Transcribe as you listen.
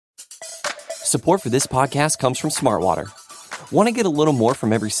Support for this podcast comes from Smartwater. Want to get a little more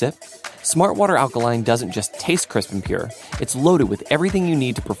from every sip? Smartwater Alkaline doesn't just taste crisp and pure, it's loaded with everything you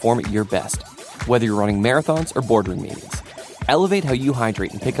need to perform at your best, whether you're running marathons or boardroom meetings. Elevate how you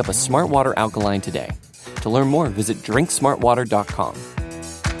hydrate and pick up a Smartwater Alkaline today. To learn more, visit drinksmartwater.com.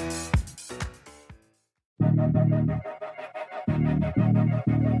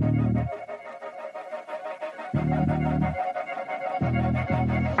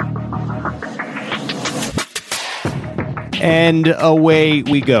 And away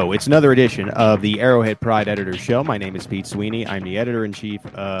we go. It's another edition of the Arrowhead Pride Editor Show. My name is Pete Sweeney. I'm the editor-in-chief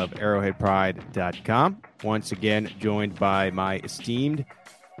of arrowheadpride.com. Once again, joined by my esteemed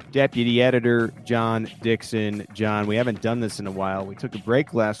deputy editor, John Dixon. John, we haven't done this in a while. We took a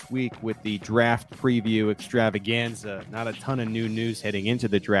break last week with the draft preview extravaganza. Not a ton of new news heading into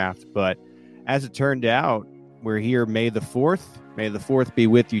the draft, but as it turned out, we're here May the 4th. May the 4th be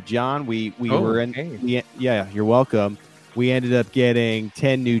with you, John. We were in. Yeah, you're welcome. We ended up getting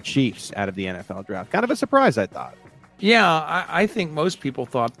 10 new Chiefs out of the NFL draft. Kind of a surprise, I thought. Yeah, I think most people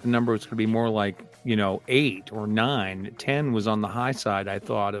thought the number was going to be more like, 8 or 9. 10 was on the high side, I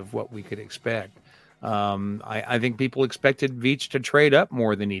thought, of what we could expect. I think people expected Veach to trade up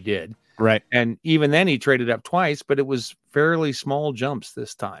more than he did. Right. And even then he traded up twice, but it was fairly small jumps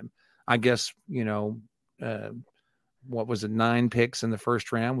this time. I guess, what was it, 9 picks in the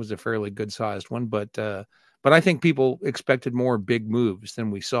first round was a fairly good-sized one, but I think people expected more big moves than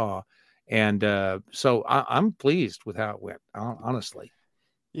we saw. And so I'm pleased with how it went, honestly.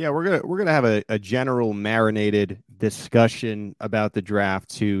 Yeah, we're gonna have a general marinated discussion about the draft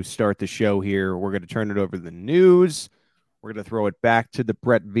to start the show here. We're going to turn it over to the news. We're going to throw it back to the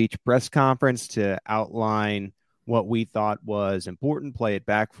Brett Veach press conference to outline what we thought was important, play it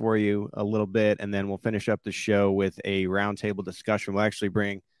back for you a little bit, and then we'll finish up the show with a roundtable discussion. We'll actually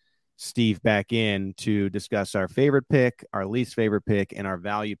bring Steve back in to discuss our favorite pick, our least favorite pick, and our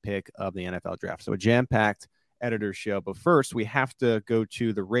value pick of the NFL draft. So a jam-packed editor's show. But first, we have to go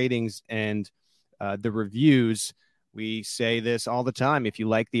to the ratings and the reviews. We say this all the time. If you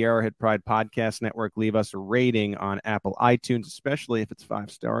like the Arrowhead Pride Podcast Network, leave us a rating on Apple iTunes, especially if it's 5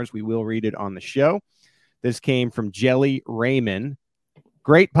 stars. We will read it on the show. This came from Jelly Raymond.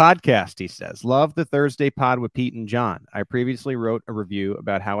 Great podcast, he says. Love the Thursday pod with Pete and John. I previously wrote a review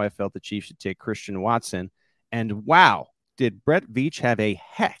about how I felt the Chiefs should take Christian Watson. And wow, did Brett Veach have a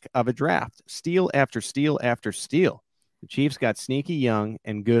heck of a draft. Steal after steal after steal. The Chiefs got sneaky young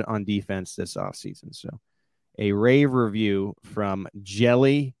and good on defense this offseason. So a rave review from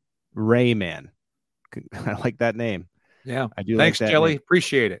Jelly Rayman. I like that name. Yeah. I do. Thanks, like that Jelly. name.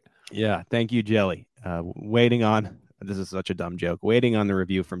 Appreciate it. Yeah. Thank you, Jelly. Waiting on. This is such a dumb joke. Waiting on the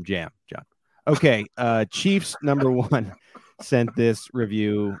review from Jam, John. Okay. Chiefs number 1 sent this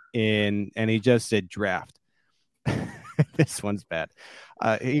review in, and he just said draft. This one's bad.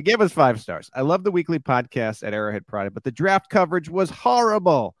 He gave us 5 stars. I love the weekly podcast at Arrowhead Pride, but the draft coverage was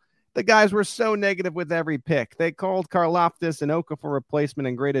horrible. The guys were so negative with every pick. They called Karlaftis and Okafor replacement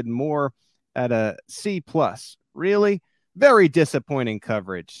and graded Moore at a C+. Really? Very disappointing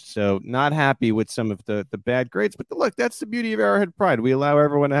coverage. So not happy with some of the bad grades. But look, that's the beauty of Arrowhead Pride. We allow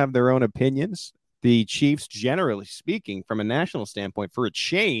everyone to have their own opinions. The Chiefs, generally speaking, from a national standpoint, for a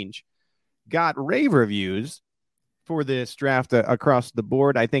change, got rave reviews for this draft across the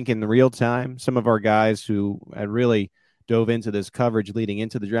board. I think in real time, some of our guys who had really dove into this coverage leading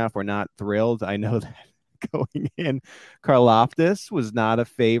into the draft were not thrilled. I know that going in, Karlaftis was not a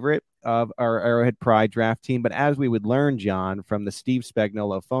favorite of our Arrowhead Pride draft team. But as we would learn, John, from the Steve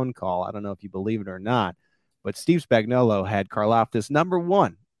Spagnuolo phone call, I don't know if you believe it or not, but Steve Spagnuolo had Karlaftis number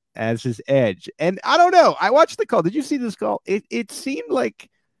 1 as his edge. And I don't know. I watched the call. Did you see this call? It seemed like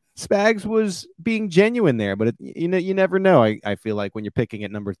Spags was being genuine there, but you never know. I feel like when you're picking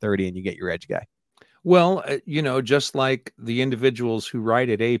at number 30 and you get your edge guy. Well, just like the individuals who write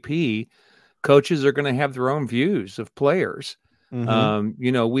at AP, coaches are going to have their own views of players.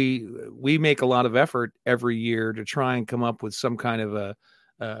 Mm-hmm. We make a lot of effort every year to try and come up with some kind of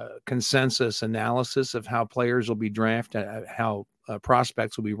a consensus analysis of how players will be drafted, how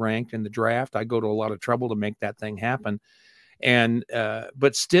prospects will be ranked in the draft. I go to a lot of trouble to make that thing happen. And,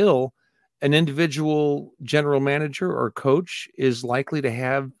 but still an individual general manager or coach is likely to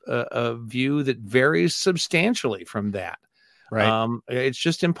have a view that varies substantially from that. Right. It's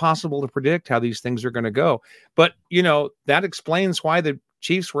just impossible to predict how these things are going to go. But, that explains why the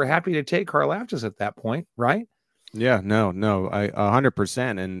Chiefs were happy to take Karlaftis at that point, right? Yeah, no, I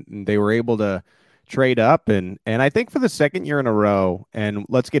 100%. And they were able to trade up. And I think for the second year in a row, and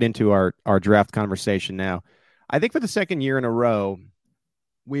let's get into our draft conversation now. I think for the second year in a row,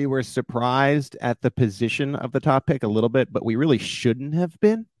 we were surprised at the position of the top pick a little bit, but we really shouldn't have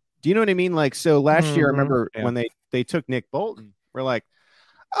been. Do you know what I mean? Like, so last year, I remember when they took Nick Bolton, we're like,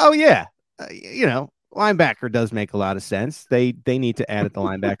 oh yeah, linebacker does make a lot of sense. They need to add at the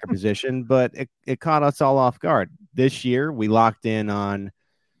linebacker position, but it caught us all off guard. This year, we locked in on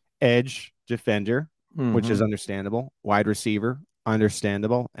edge defender, which is understandable. Wide receiver,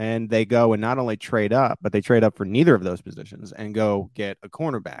 understandable. And they go and not only trade up, but they trade up for neither of those positions and go get a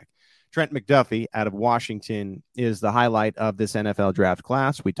cornerback. Trent McDuffie out of Washington is the highlight of this NFL draft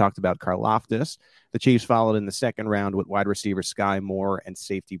class. We talked about Karlaftis. The Chiefs followed in the second round with wide receiver Sky Moore and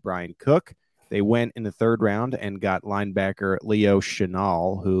safety Brian Cook. They went in the third round and got linebacker Leo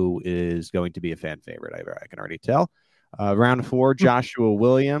Chenal, who is going to be a fan favorite, I can already tell. Round 4, Joshua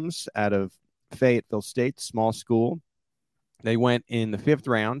Williams out of Fayetteville State, small school. They went in the 5th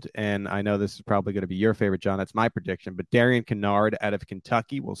round, and I know this is probably going to be your favorite, John. That's my prediction. But Darian Kennard out of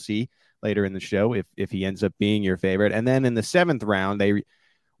Kentucky, we'll see later in the show if he ends up being your favorite. And then in the 7th round, they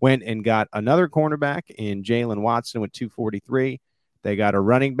went and got another cornerback in Jalen Watson with 243. They got a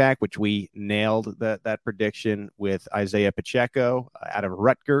running back, which we nailed that prediction with Isaiah Pacheco out of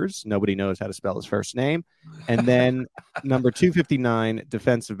Rutgers. Nobody knows how to spell his first name. And then number 259,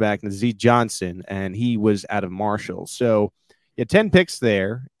 defensive back, Nazeed Johnson, and he was out of Marshall. So you had 10 picks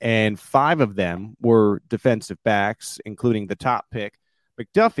there, and 5 of them were defensive backs, including the top pick.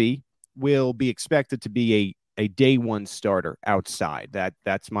 McDuffie will be expected to be a day one starter outside.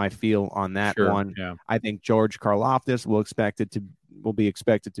 That's my feel on that one. Yeah. I think George Karlaftis will be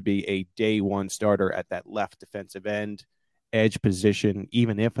expected to be a day one starter at that left defensive end edge position,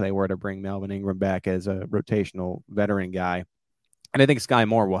 even if they were to bring Melvin Ingram back as a rotational veteran guy. And I think Sky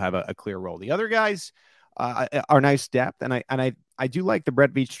Moore will have a clear role. The other guys are nice depth, and I do like the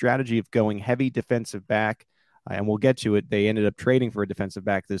Brett Veach strategy of going heavy defensive back, and we'll get to it. They ended up trading for a defensive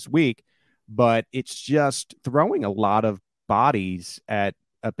back this week, but it's just throwing a lot of bodies at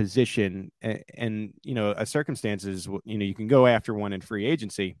a position and circumstances, you can go after one in free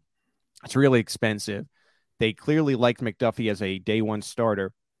agency. It's really expensive. They clearly liked McDuffie as a day one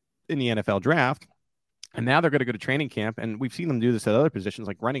starter in the NFL draft. And now they're going to go to training camp. And we've seen them do this at other positions,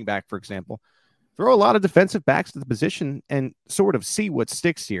 like running back, for example, throw a lot of defensive backs to the position and sort of see what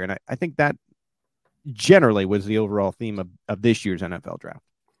sticks here. And I think that generally was the overall theme of this year's NFL draft.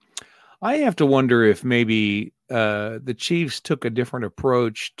 I have to wonder if maybe the Chiefs took a different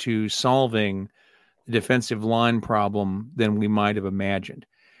approach to solving the defensive line problem than we might have imagined.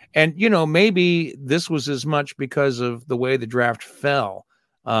 And, maybe this was as much because of the way the draft fell.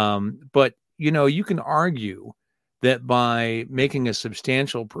 But, you can argue that by making a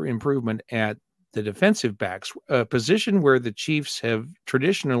substantial improvement at the defensive backs, a position where the Chiefs have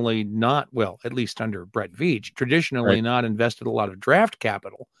traditionally not, well, at least under Brett Veach, not invested a lot of draft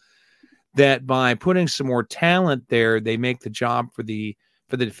capital, that by putting some more talent there, they make the job for the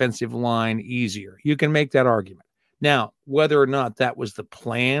defensive line easier. You can make that argument. Now, whether or not that was the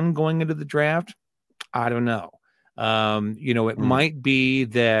plan going into the draft, I don't know. It might be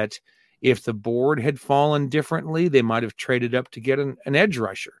that if the board had fallen differently, they might have traded up to get an edge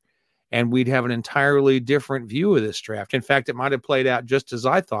rusher, and we'd have an entirely different view of this draft. In fact, it might have played out just as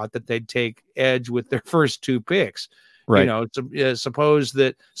I thought, that they'd take edge with their first 2 picks. Right.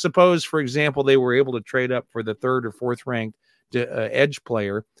 Suppose, for example, they were able to trade up for the 3rd or 4th ranked edge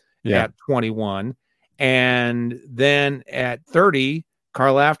player at 21. And then at 30,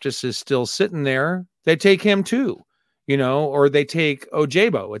 Karlaftis is still sitting there. They take him too, or they take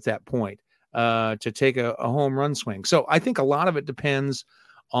Ojabo at that point to take a home run swing. So I think a lot of it depends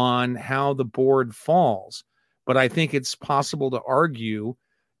on how the board falls. But I think it's possible to argue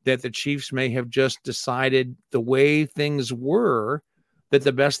that the Chiefs may have just decided the way things were, that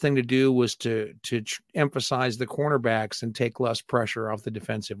the best thing to do was to emphasize the cornerbacks and take less pressure off the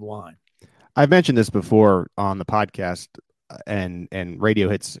defensive line. I've mentioned this before on the podcast and radio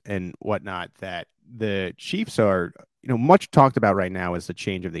hits and whatnot, that the Chiefs are, much talked about right now is the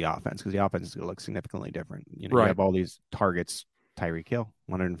change of the offense, because the offense is going to look significantly different. You have all these targets. Tyreek Hill,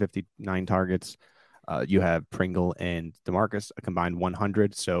 159 targets. You have Pringle and DeMarcus, a combined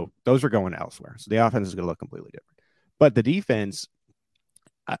 100. So those are going elsewhere. So the offense is going to look completely different. But the defense,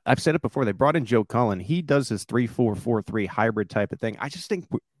 I've said it before, they brought in Joe Cullen. He does this 3-4-4-3 hybrid type of thing. I just think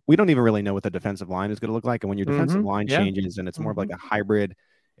we don't even really know what the defensive line is going to look like. And when your defensive line changes and it's more of like a hybrid,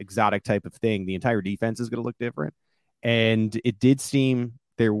 exotic type of thing, the entire defense is going to look different. And it did seem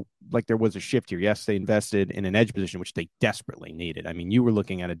there was a shift here. Yes, they invested in an edge position, which they desperately needed. I mean, you were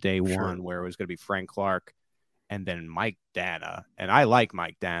looking at a day one where it was going to be Frank Clark and then Mike Dana. And I like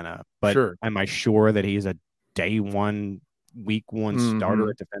Mike Dana, but am I sure that he's a day one week one starter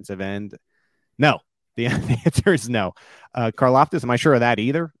at defensive end? No. The answer is no. Karlaftis, am I sure of that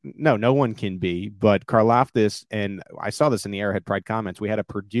either? No, no one can be. But Karlaftis, and I saw this in the Arrowhead Pride comments, we had a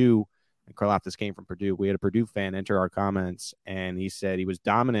Purdue, and Karlaftis came from Purdue. We had a Purdue fan enter our comments, and he said he was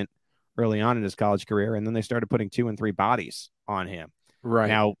dominant early on in his college career, and then they started putting 2 and 3 bodies on him. Right.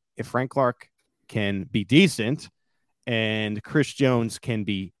 Now, if Frank Clark can be decent and Chris Jones can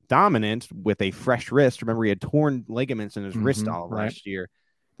be dominant with a fresh wrist, remember he had torn ligaments in his wrist all of last year,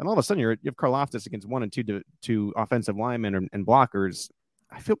 then all of a sudden you have Karlaftis against 1 and 2 offensive linemen and blockers.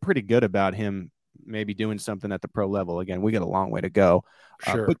 I feel pretty good about him maybe doing something at the pro level. Again, we got a long way to go.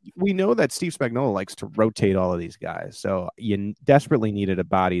 Sure. But we know that Steve Spagnuolo likes to rotate all of these guys. So you desperately needed a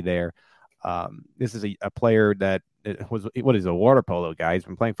body there. This is a player that was a water polo guy. He's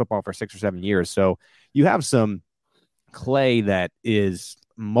been playing football for 6 or 7 years. So you have some clay that is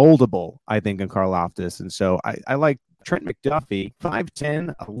moldable, I think, in Karlaftis. And so I like Trent McDuffie,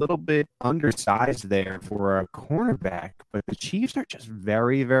 5'10", a little bit undersized there for a cornerback, but the Chiefs are just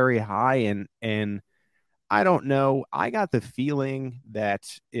very, very high. And I don't know. I got the feeling that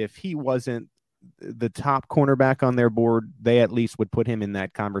if he wasn't the top cornerback on their board, they at least would put him in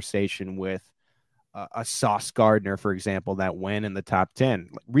that conversation with a Sauce Gardner, for example, that went in the top 10.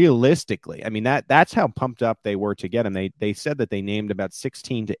 Realistically, I mean, that's how pumped up they were to get him. They said that they named about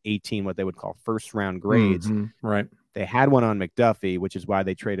 16 to 18 what they would call first round grades. Right. They had one on McDuffie, which is why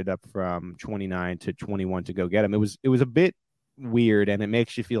they traded up from 29 to 21 to go get him. It was a bit weird, and it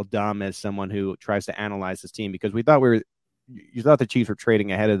makes you feel dumb as someone who tries to analyze this team, because you thought the Chiefs were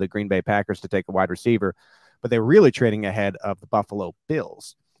trading ahead of the Green Bay Packers to take a wide receiver, but they were really trading ahead of the Buffalo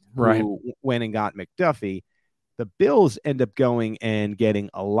Bills, who went and got McDuffie. The Bills end up going and getting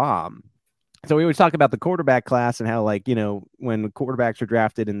Elam. So we always talk about the quarterback class and how, like, you know, when quarterbacks are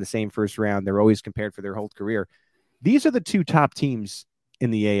drafted in the same first round, they're always compared for their whole career. These are the 2 top teams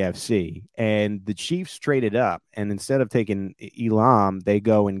in the AFC, and the Chiefs traded up, and instead of taking Elam, they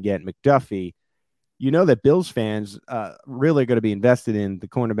go and get McDuffie. You know that Bills fans really are going to be invested in the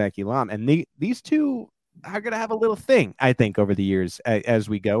cornerback Elam, and these two are going to have a little thing, I think, over the years as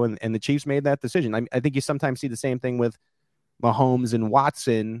we go, and the Chiefs made that decision. I think you sometimes see the same thing with Mahomes and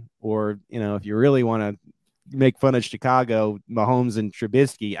Watson, or, you know, if you really want to make fun of Chicago, Mahomes and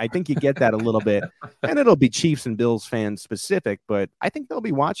Trubisky. I think you get that a little bit, and it'll be Chiefs and Bills fans specific, but I think they'll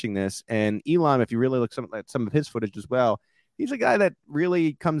be watching this. And Elam, if you really look at some of his footage as well, he's a guy that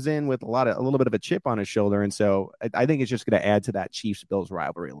really comes in with a little bit of a chip on his shoulder. And so I think it's just going to add to that Chiefs-Bills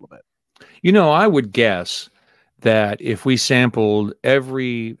rivalry a little bit. You know, I would guess that if we sampled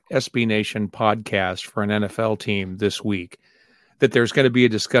every SB Nation podcast for an NFL team this week, that there's going to be a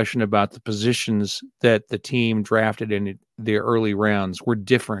discussion about the positions that the team drafted in the early rounds were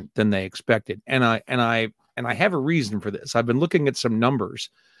different than they expected. And I have a reason for this. I've been looking at some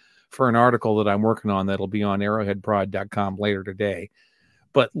numbers for an article that I'm working on that'll be on arrowheadprod.com later today.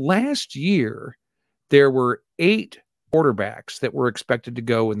 But last year, there were 8 quarterbacks that were expected to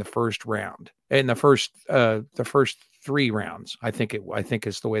go in the first round, in the first 3 rounds. I think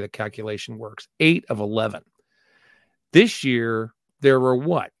is the way the calculation works. 8 of 11. This year, there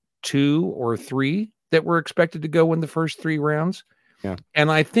were 2 or 3 that were expected to go in the first 3 rounds. Yeah. And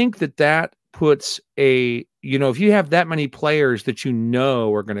I think that puts if you have that many players that you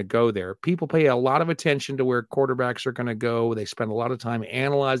know are going to go there, people pay a lot of attention to where quarterbacks are going to go. They spend a lot of time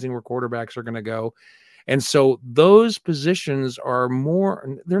analyzing where quarterbacks are going to go. And so those positions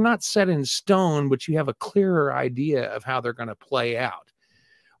they're not set in stone, but you have a clearer idea of how they're going to play out.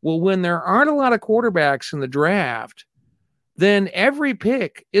 Well, when there aren't a lot of quarterbacks in the draft, then every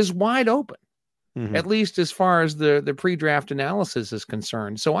pick is wide open, at least as far as the pre-draft analysis is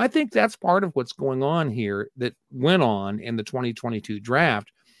concerned. So I think that's part of what's going on here that went on in the 2022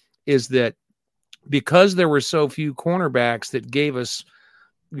 draft, is that because there were so few cornerbacks that gave us,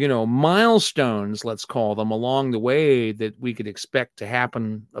 milestones, let's call them, along the way that we could expect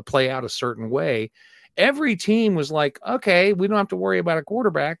to play out a certain way, every team was like, okay, we don't have to worry about a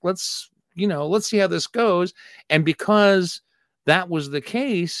quarterback. Let's see how this goes. And because that was the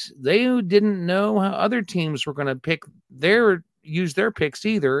case, they didn't know how other teams were going to use their picks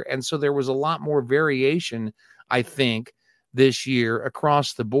either. And so there was a lot more variation, I think, this year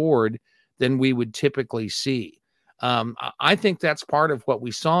across the board than we would typically see. I think that's part of what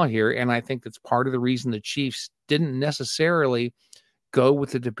we saw here. And I think that's part of the reason the Chiefs didn't necessarily go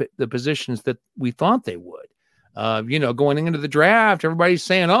with the positions that we thought they would. Going into the draft, everybody's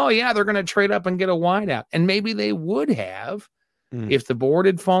saying, oh yeah, they're going to trade up and get a wideout. And maybe they would have if the board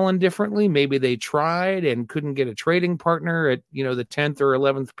had fallen differently. Maybe they tried and couldn't get a trading partner at, the 10th or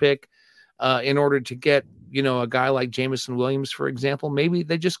 11th pick in order to get a guy like Jameson Williams, for example, maybe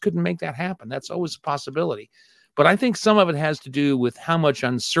they just couldn't make that happen. That's always a possibility. But I think some of it has to do with how much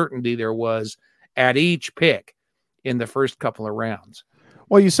uncertainty there was at each pick in the first couple of rounds.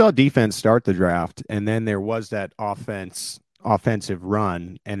 Well, you saw defense start the draft, and then there was that offensive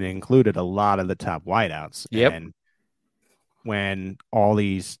run, and it included a lot of the top wideouts. Yep. And when all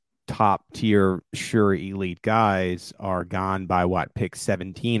these top tier, sure, elite guys are gone by pick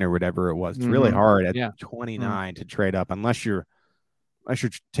 17 or whatever it was, it's really hard at 29 to trade up unless you're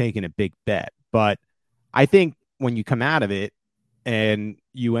taking a big bet. But I think when you come out of it and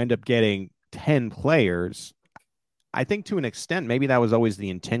you end up getting 10 players, I think to an extent, maybe that was always the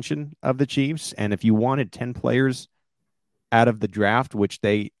intention of the Chiefs. And if you wanted 10 players out of the draft, which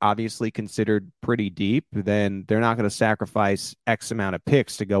they obviously considered pretty deep, then they're not going to sacrifice X amount of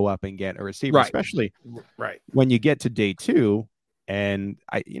picks to go up and get a receiver, especially when you get to day 2. And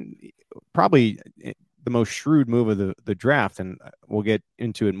probably the most shrewd move of the draft, and we'll get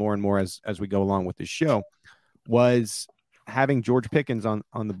into it more and more as we go along with the show, was having George Pickens on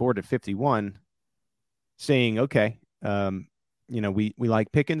the board at 51, saying, okay, we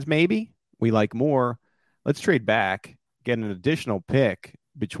like Pickens, maybe we like more. Let's trade back, get an additional pick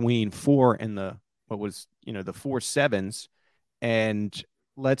between 4 and the 4 7s, and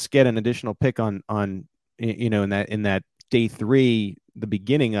let's get an additional pick on in that day 3, the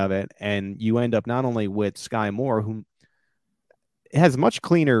beginning of it, and you end up not only with Sky Moore, who has much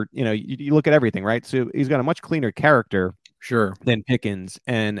cleaner, you look at everything, right? So he's got a much cleaner character, than Pickens,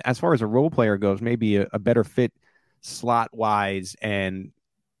 and as far as a role player goes, maybe a better fit slot wise, and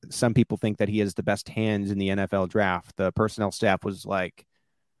some people think that he has the best hands in the NFL draft. The personnel staff was like,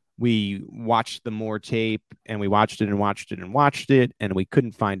 we watched the Moore tape, and we watched it and watched it and watched it, and we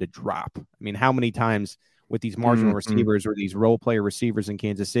couldn't find a drop. I mean, how many times with these marginal receivers or these role player receivers in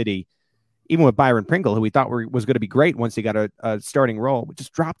Kansas City, even with Byron Pringle, who we thought was going to be great once he got a starting role, we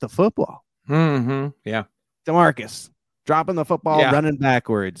just dropped the football. Yeah. DeMarcus dropping the football, running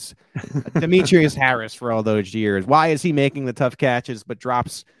backwards. Demetrius Harris for all those years. Why is he making the tough catches but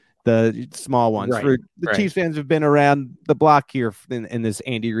drops the small ones? For the Chiefs fans who've been around the block here in this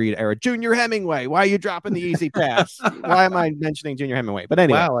Andy Reid era. Junior Hemingway, why are you dropping the easy pass? Why am I mentioning Junior Hemingway? But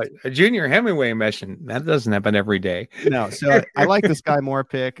anyway. Wow, a Junior Hemingway mention. That doesn't happen every day. No, so I like the Sky Moore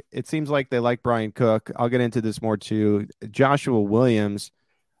pick. It seems like they like Brian Cook. I'll get into this more too. Joshua Williams,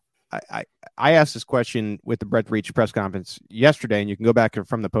 I asked this question with the Brett Veach press conference yesterday, and you can go back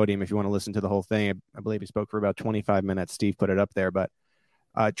from the podium if you want to listen to the whole thing. I believe he spoke for about 25 minutes. Steve put it up there. But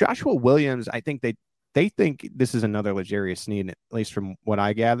Joshua Williams, I think they think this is another L'Jarius Sneed, at least from what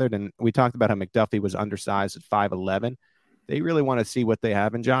I gathered. And we talked about how McDuffie was undersized at 5'11". They really want to see what they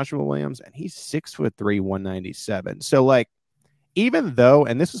have in Joshua Williams, and he's 6'3", 197. So, even though,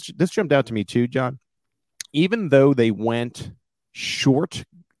 and this jumped out to me too, John, even though they went short,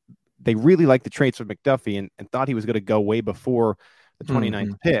 they really liked the traits of McDuffie and thought he was going to go way before the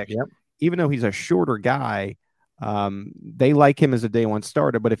 29th pick. Yep. Even though he's a shorter guy, they like him as a day 1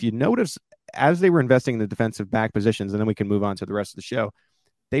 starter. But if you notice, as they were investing in the defensive back positions, and then we can move on to the rest of the show,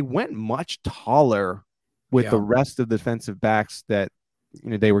 they went much taller with the rest of the defensive backs that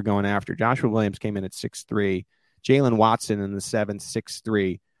they were going after. Joshua Williams came in at 6'3", Jalen Watson in the 7th,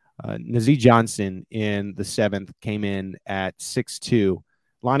 6'3", Nazeeh Johnson in the 7th came in at 6'2".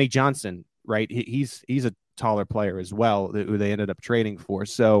 Lonnie Johnson, right? He's a taller player as well, who they ended up trading for.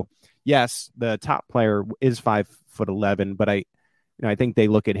 So yes, the top player is 5'11", but I think they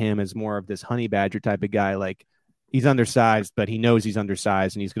look at him as more of this honey badger type of guy. Like, he's undersized, but he knows he's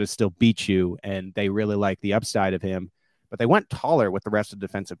undersized and he's going to still beat you. And they really like the upside of him, but they went taller with the rest of the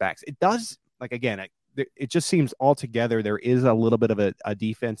defensive backs. It does, it just seems altogether there is a little bit of a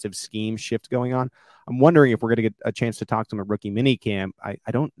defensive scheme shift going on. I'm wondering if we're going to get a chance to talk to him at rookie mini camp. I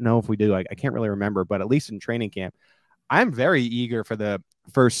don't know if we do. I can't really remember, but at least in training camp, I'm very eager for the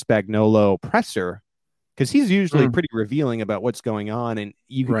first Spagnuolo presser, because he's usually pretty revealing about what's going on. And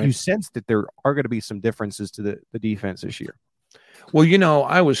you sense that there are going to be some differences to the defense this year. Well,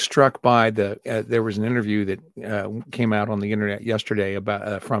 I was struck by there was an interview that came out on the internet yesterday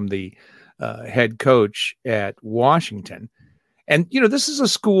about from the head coach at Washington. And, this is a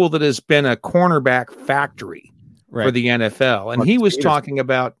school that has been a cornerback factory for the NFL. And he was talking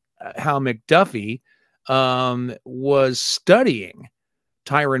about how McDuffie was studying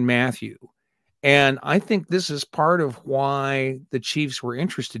Tyrann Mathieu. And I think this is part of why the Chiefs were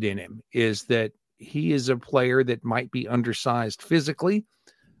interested in him, is that he is a player that might be undersized physically.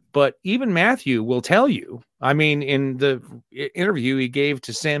 But even Mathieu will tell you, I mean, in the interview he gave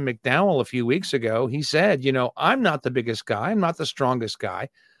to Sam McDowell a few weeks ago, he said, I'm not the biggest guy. I'm not the strongest guy,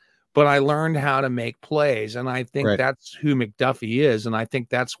 but I learned how to make plays. And I think Right. that's who McDuffie is. And I think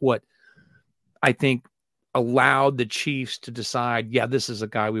that's what I think allowed the Chiefs to decide, yeah, this is a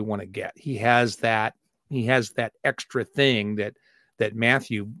guy we want to get. He has that extra thing that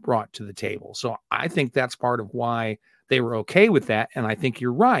Mathieu brought to the table. So I think that's part of why they were okay with that. And I think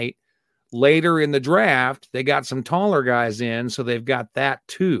you're right. Later in the draft, they got some taller guys in, so they've got that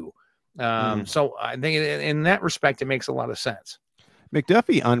too. So I think in that respect, it makes a lot of sense.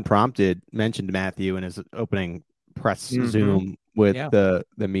 McDuffie, unprompted, mentioned Mathieu in his opening press Zoom with the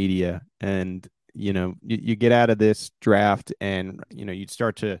media. And, you get out of this draft and, you'd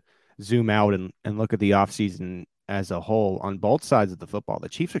start to zoom out and look at the offseason as a whole on both sides of the football. The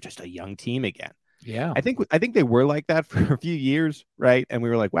Chiefs are just a young team again. Yeah. I think they were like that for a few years, right? And we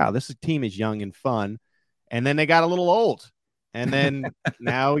were like, wow, this team is young and fun. And then they got a little old. And then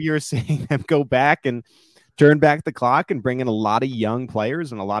now you're seeing them go back and turn back the clock and bring in a lot of young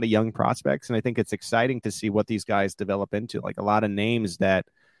players and a lot of young prospects. And I think it's exciting to see what these guys develop into, like a lot of names that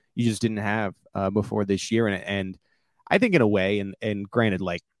you just didn't have before this year. And I think in a way, and granted,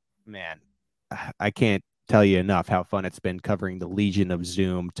 like, man, I can't tell you enough how fun it's been covering the Legion of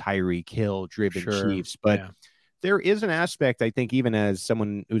Zoom, Tyreek Hill driven Chiefs. But there is an aspect, I think, even as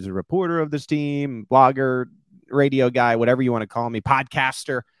someone who's a reporter of this team, blogger, radio guy, whatever you want to call me,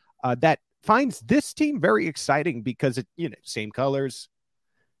 podcaster, that finds this team very exciting because it, same colors,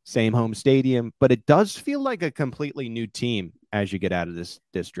 same home stadium, but it does feel like a completely new team as you get out of this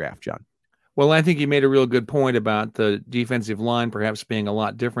draft, John. Well, I think you made a real good point about the defensive line perhaps being a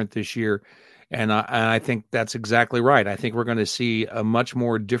lot different this year. And I think that's exactly right. I think we're going to see a much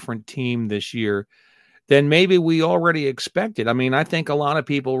more different team this year than maybe we already expected. I mean, I think a lot of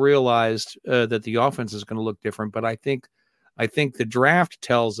people realized that the offense is going to look different, but I think the draft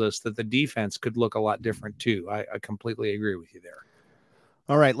tells us that the defense could look a lot different too. I completely agree with you there.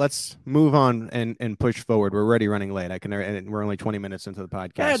 All right, let's move on and push forward. We're already running late. And we're only 20 minutes into the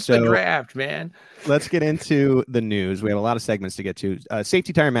podcast. That's the draft, man. Let's get into the news. We have a lot of segments to get to.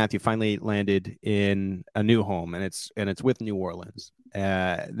 Safety Tyrann Mathieu finally landed in a new home, and it's with New Orleans.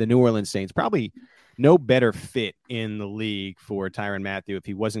 The New Orleans Saints, probably no better fit in the league for Tyrann Mathieu if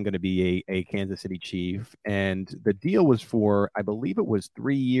he wasn't going to be a Kansas City Chief. And the deal was for, I believe it was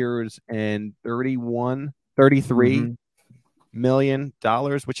 3 years and $33 million,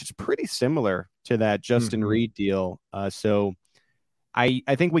 which is pretty similar to that Justin Reed deal. So I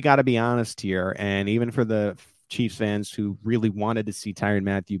think we got to be honest here. And even for the Chiefs fans who really wanted to see Tyrann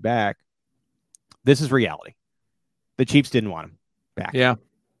Mathieu back, this is reality. The Chiefs didn't want him back. Yeah.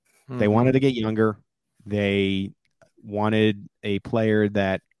 They wanted to get younger. They wanted a player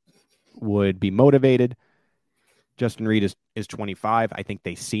that would be motivated. Justin Reed is 25. I think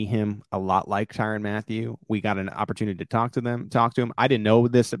they see him a lot like Tyrann Mathieu. We got an opportunity to talk to him. I didn't know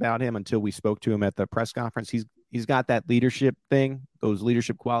this about him until we spoke to him at the press conference. He's got that leadership thing, those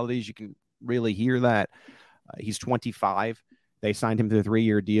leadership qualities. You can really hear that. He's 25. They signed him to a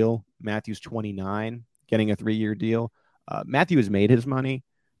 3-year deal. Matthew's 29, getting a 3-year deal. Mathieu has made his money.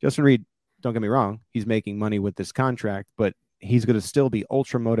 Justin Reed, don't get me wrong, he's making money with this contract, but he's going to still be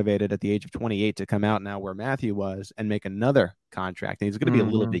ultra motivated at the age of 28 to come out now where Mathieu was and make another contract. And he's going to be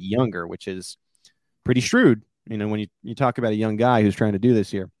a little bit younger, which is pretty shrewd, when you talk about a young guy who's trying to do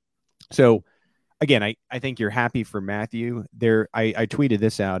this here. So, again, I think you're happy for Mathieu. I tweeted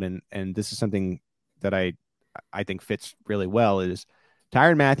this out, and this is something that I think fits really well, is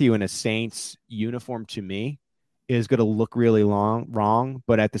Tyrann Mathieu in a Saints uniform to me is going to look really wrong,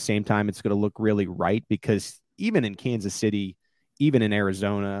 but at the same time, it's going to look really right, because even in Kansas City, even in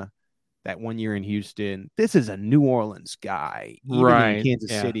Arizona, that 1 year in Houston, this is a New Orleans guy. Even in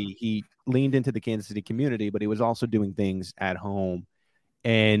Kansas City, he leaned into the Kansas City community, but he was also doing things at home.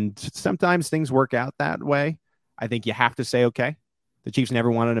 And sometimes things work out that way. I think you have to say, okay, the Chiefs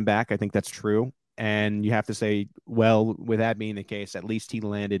never wanted him back. I think that's true. And you have to say, well, with that being the case, at least he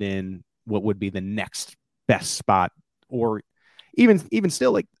landed in what would be the next best spot, or even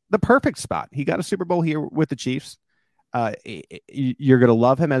still, like the perfect spot. He got a Super Bowl here with the Chiefs. You're going to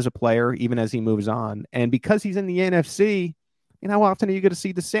love him as a player, even as he moves on. And because he's in the NFC, how often are you going to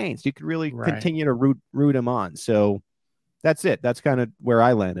see the Saints? You could really continue to root him on. So that's it. That's kind of where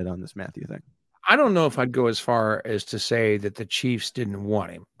I landed on this Mathieu thing. I don't know if I'd go as far as to say that the Chiefs didn't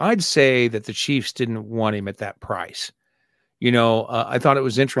want him. I'd say that the Chiefs didn't want him at that price. I thought it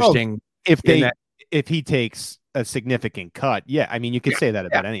was interesting. If he takes a significant cut, you could say that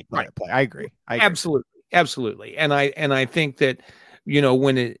about any player. I agree. Absolutely. And I think that,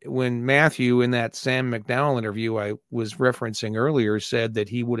 when Mathieu in that Sam McDowell interview I was referencing earlier said that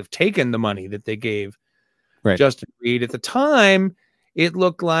he would have taken the money that they gave Justin Reed at the time, it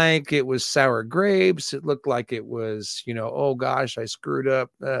looked like it was sour grapes. It looked like it was, oh gosh, I screwed up.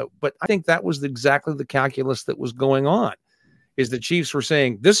 But I think that was exactly the calculus that was going on, is the Chiefs were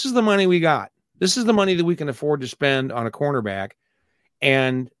saying, this is the money we got. This is the money that we can afford to spend on a cornerback.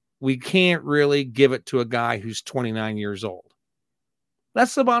 And we can't really give it to a guy who's 29 years old.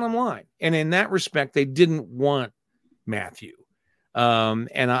 That's the bottom line. And in that respect, they didn't want Mathieu.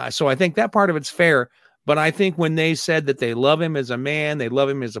 So I think that part of it's fair. But I think when they said that they love him as a man, they love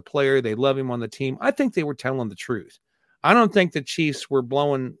him as a player, they love him on the team, I think they were telling the truth. I don't think the Chiefs were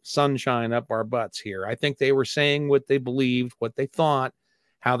blowing sunshine up our butts here. I think they were saying what they believed, what they thought,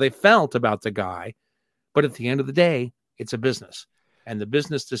 how they felt about the guy. But at the end of the day, it's a business. And the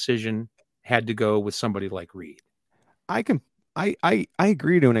business decision had to go with somebody like Reed. I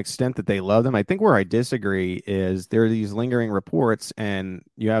agree to an extent that they love them. I think where I disagree is there are these lingering reports, and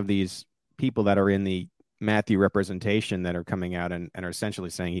you have these people that are in the Mathieu representation that are coming out and are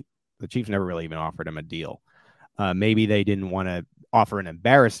essentially saying the Chiefs never really even offered him a deal. Maybe they didn't want to offer an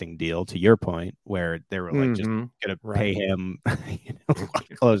embarrassing deal, to your point, where they were like just going to pay him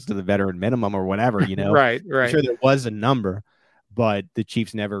close to the veteran minimum or whatever, Right. I'm sure there was a number, but the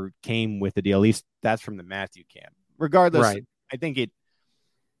Chiefs never came with a deal. At least that's from the Mathieu camp. Regardless, I think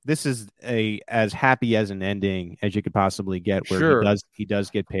this is as happy as an ending as you could possibly get, where he does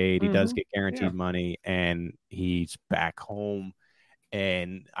get paid, he does get guaranteed money, and he's back home.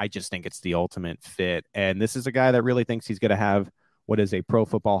 And I just think it's the ultimate fit. And this is a guy that really thinks he's going to have what is a Pro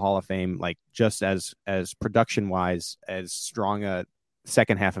Football Hall of Fame, like just as production wise, as strong a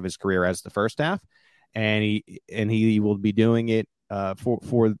second half of his career as the first half. And he will be doing it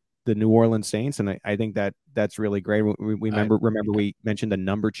for the New Orleans Saints. And I think that's really great. We remember we mentioned a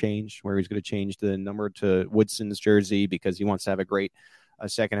number change where he's going to change the number to Woodson's jersey because he wants to have a great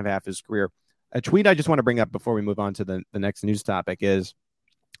second half of his career. A tweet I just want to bring up before we move on to the next news topic is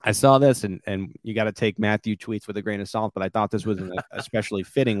I saw this, and you got to take Mathieu tweets with a grain of salt, but I thought this was an especially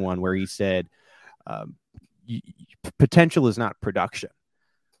fitting one where he said, potential is not production,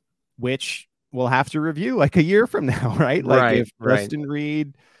 which we'll have to review like a year from now, right? Like if Justyn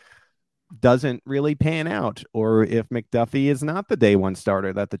Reed doesn't really pan out, or if McDuffie is not the day one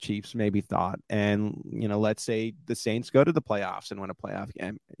starter that the Chiefs maybe thought, and let's say the Saints go to the playoffs and win a playoff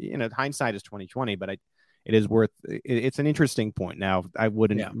game. Hindsight is 2020, but it's an interesting point. Now, I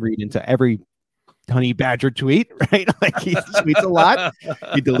wouldn't read into every Honey Badger tweet, right? Like he tweets a lot,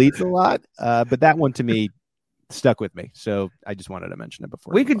 he deletes a lot, but that one to me stuck with me, so I just wanted to mention it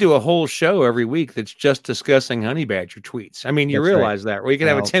before. We could do a whole show every week that's just discussing Honey Badger tweets. I mean, you realize that we could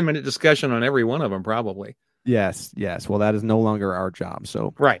have a 10-minute discussion on every one of them, probably. Yes. Well, that is no longer our job.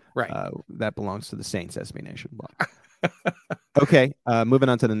 So right. That belongs to the Saints SB Nation blog. Okay, moving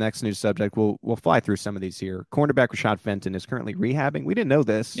on to the next news subject. We'll fly through some of these here. Cornerback Rashad Fenton is currently rehabbing. We didn't know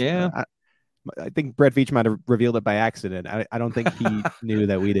this. Yeah. I think Brett Veach might have revealed it by accident. I don't think he knew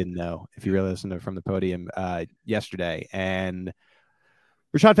that we didn't know, if you really listened to it from the podium yesterday. And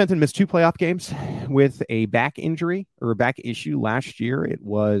Rashad Fenton missed 2 playoff games with a back injury or a back issue last year. It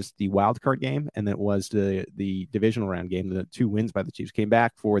was the wild card game, and it was the divisional round game. The 2 wins by the Chiefs came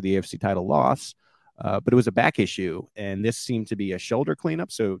back for the AFC title loss. But it was a back issue, and this seemed to be a shoulder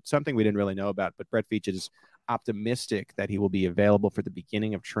cleanup, so something we didn't really know about. But Brett Veach is optimistic that he will be available for the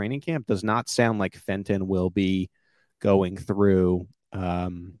beginning of training camp. Does not sound like Fenton will be going through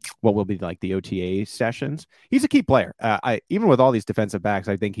what will be like the OTA sessions. He's a key player. Even with all these defensive backs,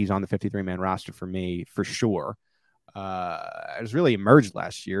 I think he's on the 53-man roster for me, for sure. Has really emerged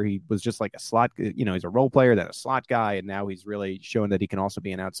last year. He was just like a slot, he's a role player, then a slot guy, and now he's really shown that he can also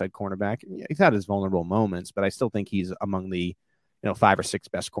be an outside cornerback. He's had his vulnerable moments, but I still think he's among the 5 or 6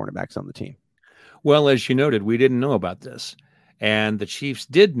 best cornerbacks on the team. Well, as you noted, we didn't know about this, and the Chiefs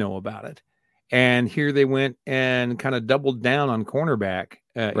did know about it. And here they went and kind of doubled down on cornerback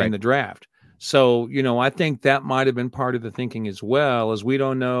in the draft. So, I think that might have been part of the thinking as well, as we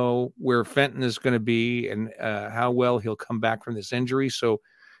don't know where Fenton is going to be and how well he'll come back from this injury. So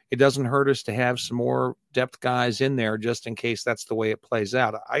it doesn't hurt us to have some more depth guys in there just in case that's the way it plays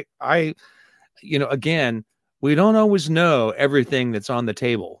out. Again, we don't always know everything that's on the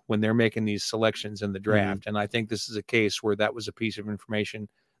table when they're making these selections in the draft. Mm-hmm. And I think this is a case where that was a piece of information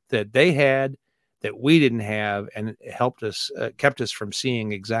that they had that we didn't have, and it helped us, kept us from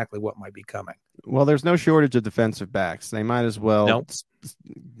seeing exactly what might be coming. Well, there's no shortage of defensive backs. They might as well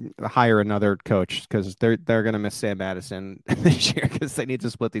hire another coach, because they're going to miss Sam Madison this year because they need to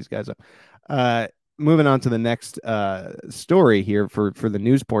split these guys up. Moving on to the next story here for the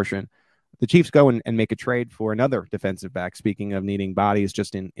news portion. The Chiefs go and make a trade for another defensive back. Speaking of needing bodies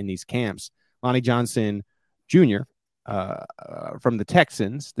just in these camps, Lonnie Johnson Jr., from the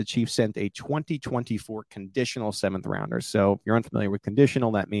Texans, the Chiefs sent a 2024 conditional 7th rounder. So if you're unfamiliar with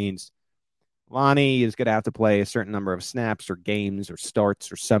conditional, that means Lonnie is going to have to play a certain number of snaps or games or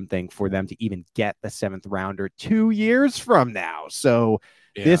starts or something for them to even get the 7th rounder 2 years from now. So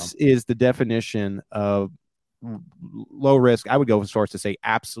this is the definition of low risk. I would go as far as to say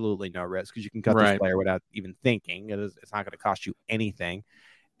absolutely no risk, because you can cut this player without even thinking. It's not going to cost you anything.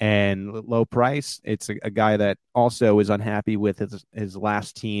 And low price, it's a guy that also is unhappy with his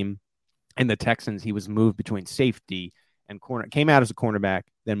last team in the Texans. He was moved between safety and corner, came out as a cornerback,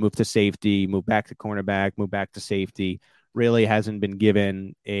 then moved to safety, moved back to cornerback, moved back to safety. Really hasn't been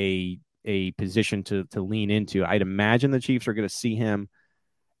given a position to lean into. I'd imagine the Chiefs are going to see him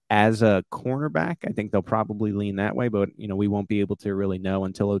as a cornerback. I think they'll probably lean that way, but we won't be able to really know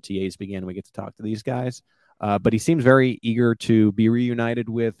until OTAs begin. We get to talk to these guys. But he seems very eager to be reunited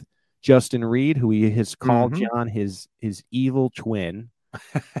with Justin Reed, who he has called John his evil twin.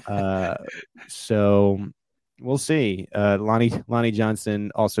 So we'll see. Lonnie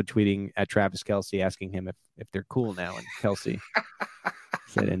Johnson also tweeting at Travis Kelce, asking him if they're cool now. And Kelce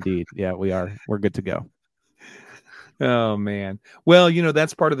said, "Indeed, yeah, we are. We're good to go." Oh man. Well,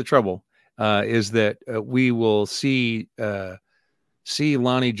 that's part of the trouble. Is that we will see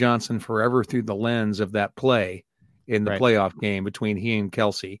Lonnie Johnson forever through the lens of that play in the playoff game between he and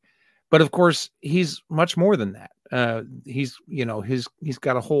Kelce. But of course, he's much more than that. He's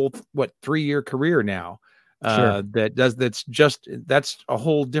got a whole 3-year career now. That's a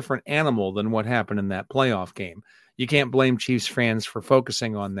whole different animal than what happened in that playoff game. You can't blame Chiefs fans for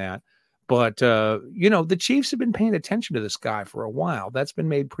focusing on that. But, the Chiefs have been paying attention to this guy for a while. That's been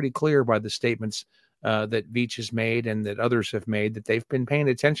made pretty clear by the statements that Veach has made and that others have made, that they've been paying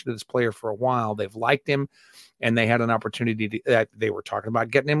attention to this player for a while. They've liked him, and they had an opportunity that they were talking about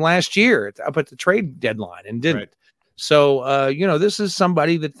getting him last year up at the trade deadline and didn't. Right. So, this is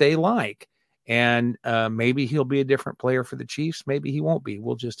somebody that they like, and maybe he'll be a different player for the Chiefs. Maybe he won't be.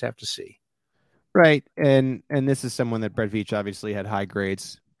 We'll just have to see. Right. And this is someone that Brett Veach obviously had high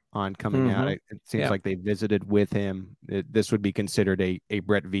grades on coming out. It seems like they visited with him. This would be considered a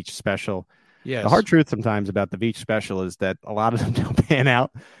Brett Veach special. Yes. The hard truth sometimes about the Veach special is that a lot of them don't pan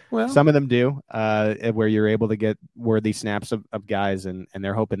out. Well, some of them do, where you're able to get worthy snaps of guys, and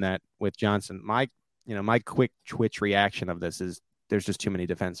they're hoping that with Johnson. My quick twitch reaction of this is there's just too many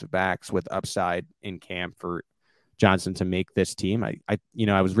defensive backs with upside in camp for Johnson to make this team.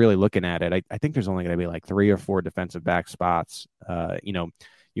 I was really looking at it. I think there's only going to be like 3 or 4 defensive back spots.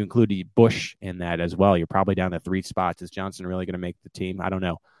 You include the Bush in that as well. You're probably down to 3 spots. Is Johnson really going to make the team? I don't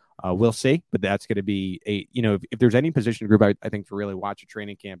know. We'll see, but that's going to be if there's any position group, I think to really watch a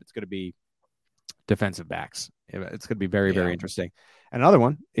training camp, it's going to be defensive backs. It's going to be very, very interesting. And another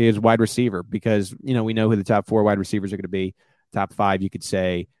one is wide receiver, because, we know who the top 4 wide receivers are going to be. Top 5, you could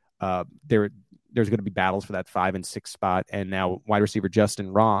say there's going to be battles for that 5 and 6 spot. And now wide receiver Justyn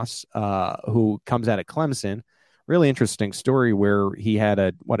Ross, who comes out of Clemson, really interesting story where he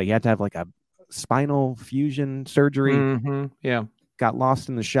had he had to have like a spinal fusion surgery. Yeah. Got lost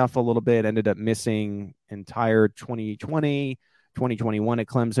in the shuffle a little bit, ended up missing entire 2020, 2021 at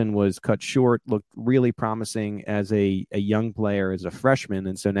Clemson, was cut short, looked really promising as a young player, as a freshman.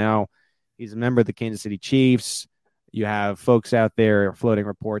 And so now he's a member of the Kansas City Chiefs. You have folks out there floating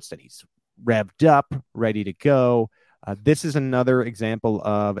reports that he's revved up, ready to go. This is another example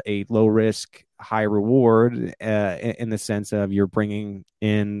of a low risk, high reward in the sense of you're bringing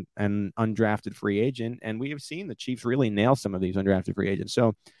in an undrafted free agent. And we have seen the Chiefs really nail some of these undrafted free agents.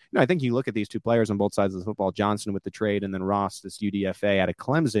 So, I think you look at these 2 players on both sides of the football, Johnson with the trade, and then Ross, this UDFA out of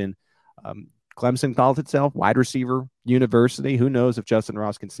Clemson. Clemson calls itself wide receiver university. Who knows if Justyn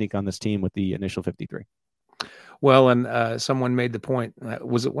Ross can sneak on this team with the initial 53? Well, and someone made the point,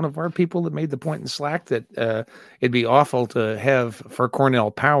 was it one of our people that made the point in Slack that it'd be awful for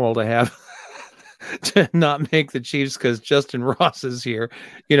Cornell Powell to have to not make the Chiefs because Justyn Ross is here.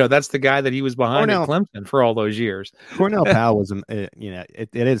 That's the guy that he was behind at Clemson for all those years. Cornell Powell was, it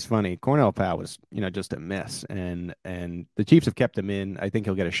is funny. Cornell Powell was, just a mess. And the Chiefs have kept him in. I think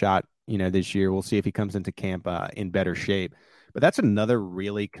he'll get a shot, this year. We'll see if he comes into camp in better shape. But that's another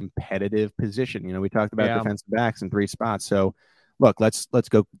really competitive position. We talked about defensive backs in 3 spots. So, look, let's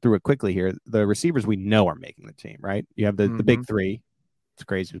go through it quickly here. The receivers we know are making the team, right? You have the big 3. It's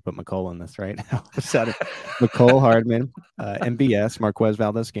crazy to put McCole in this, right? All of a sudden, McCole, Hardman, MBS, Marquez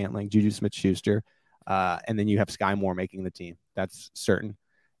Valdez-Scantling, Juju Smith-Schuster, and then you have Sky Moore making the team. That's certain.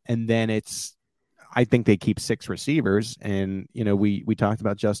 And then I think they keep 6 receivers. And, we talked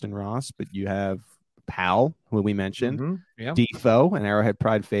about Justyn Ross, but you have Powell, who we mentioned, Defoe, an Arrowhead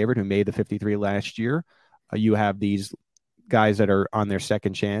Pride favorite who made the 53 last year. You have these guys that are on their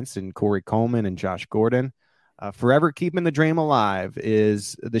second chance, and Corey Coleman and Josh Gordon. Forever keeping the dream alive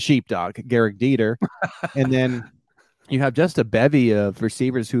is the sheepdog, Garrick Dieter. And then you have just a bevy of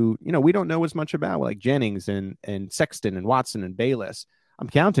receivers who, we don't know as much about, like Jennings and Sexton and Watson and Bayless. I'm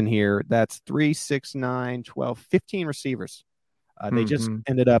counting here. That's 3, 6, 9, 12, 15 receivers. They just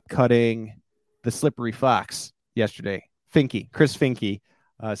ended up cutting the slippery fox yesterday. Chris Finke.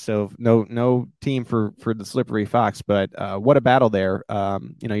 So no team for the slippery fox, but what a battle there.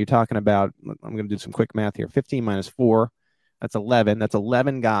 You're talking about, I'm going to do some quick math here. 15 minus 4. That's 11. That's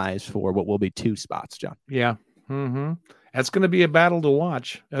 11 guys for what will be 2 spots, John. Yeah. That's going to be a battle to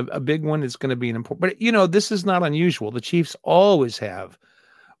watch. A big one. It's going to be an important, but this is not unusual. The Chiefs always have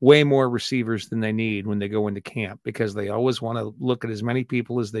way more receivers than they need when they go into camp, because they always want to look at as many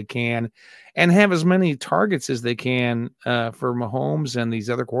people as they can and have as many targets as they can for Mahomes and these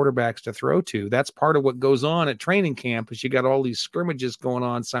other quarterbacks to throw to. That's part of what goes on at training camp, is you got all these scrimmages going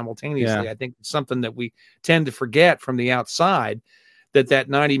on simultaneously. Yeah. I think it's something that we tend to forget from the outside, that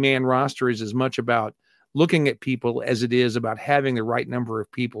 90-man roster is as much about looking at people as it is about having the right number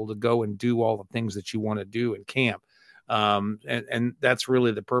of people to go and do all the things that you want to do in camp. And that's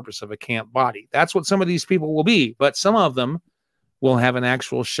really the purpose of a camp body. That's what some of these people will be, but some of them will have an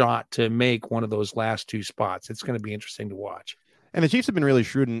actual shot to make one of those last 2 spots. It's going to be interesting to watch. And the Chiefs have been really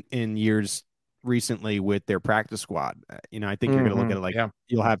shrewd in years recently with their practice squad. I think you're going to look at it like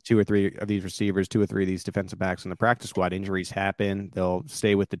you'll have 2 or 3 of these receivers, 2 or 3 of these defensive backs in the practice squad. Injuries happen. They'll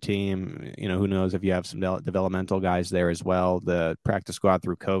stay with the team. Who knows if you have some developmental guys there as well. The practice squad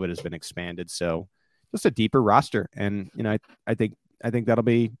through COVID has been expanded. So just a deeper roster. And, I think that'll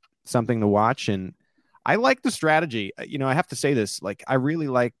be something to watch. And I like the strategy. I have to say this, like, I really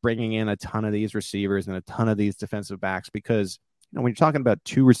like bringing in a ton of these receivers and a ton of these defensive backs, because, when you're talking about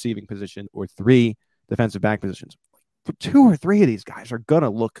 2 receiving positions or 3 defensive back positions, 2 or 3 of these guys are going to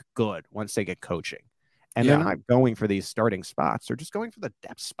look good once they get coaching. And they're not going for these starting spots. They're just going for the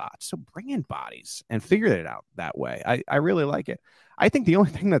depth spots. So bring in bodies and figure it out that way. I really like it. I think the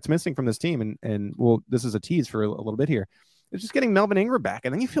only thing that's missing from this team, and well, this is a tease for a little bit here, is just getting Melvin Ingram back.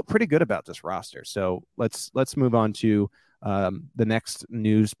 And then you feel pretty good about this roster. So let's move on to the next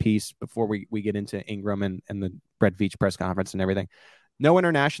news piece before we get into Ingram and the Brett Veach press conference and everything. No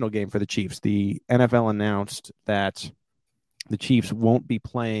international game for the Chiefs. The NFL announced that the Chiefs won't be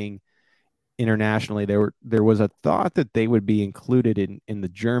playing internationally. There was a thought that they would be included in the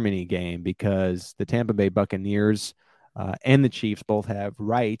Germany game, because the Tampa Bay Buccaneers and the Chiefs both have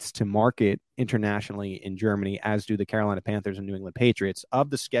rights to market internationally in Germany, as do the Carolina Panthers and New England Patriots. Of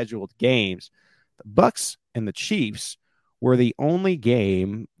the scheduled games, the Bucs and the Chiefs were the only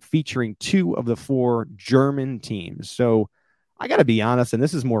game featuring 2 of the 4 German teams. So I got to be honest, and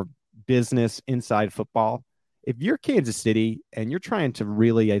this is more business inside football. If you're Kansas City and you're trying to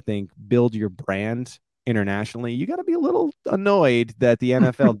really, I think, build your brand internationally, you got to be a little annoyed that the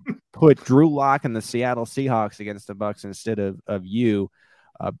NFL put Drew Lock and the Seattle Seahawks against the Bucs instead of you.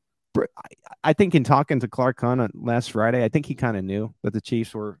 I think in talking to Clark Hunt last Friday, I think he kind of knew that the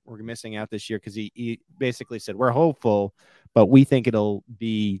Chiefs were missing out this year, because he basically said, we're hopeful, but we think it'll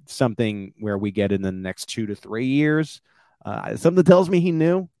be something where we get in the next 2 to 3 years. Something tells me he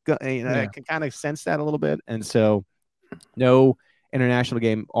knew. I can kind of sense that a little bit. And so no international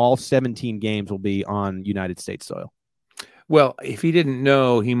game. All 17 games will be on United States soil. Well, if he didn't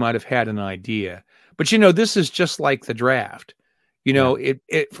know, he might have had an idea. But, this is just like the draft. It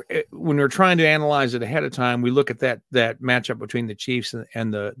when we're trying to analyze it ahead of time, we look at that matchup between the Chiefs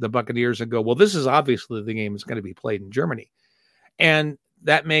and the Buccaneers and go, well, this is obviously the game that's going to be played in Germany. And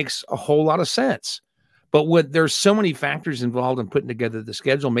that makes a whole lot of sense. But there's so many factors involved in putting together the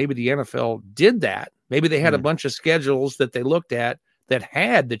schedule. Maybe the NFL did that. Maybe they had a bunch of schedules that they looked at that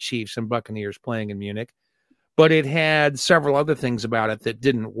had the Chiefs and Buccaneers playing in Munich, but it had several other things about it that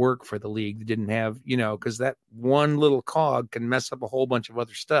didn't work for the league. They didn't have, because that one little cog can mess up a whole bunch of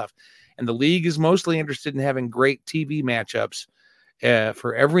other stuff. And the league is mostly interested in having great TV matchups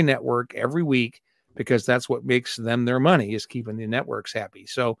for every network every week, because that's what makes them their money, is keeping the networks happy.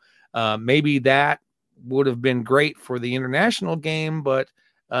 So maybe that would have been great for the international game, but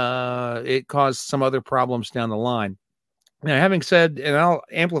it caused some other problems down the line. Now, having said, and I'll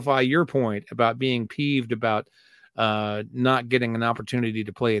amplify your point about being peeved about not getting an opportunity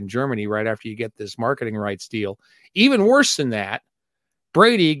to play in Germany right after you get this marketing rights deal. Even worse than that,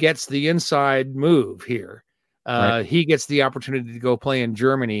 Brady gets the inside move here. Right. He gets the opportunity to go play in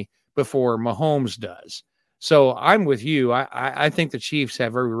Germany before Mahomes does. So I'm with you. I think the Chiefs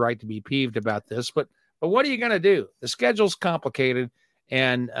have every right to be peeved about this, but what are you going to do? The schedule's complicated,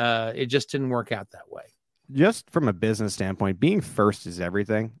 and it just didn't work out that way. just from a business standpoint, being first is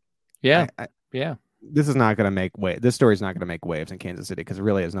everything. Yeah. Yeah. This is not going to make waves. This story is not going to make waves in Kansas City because it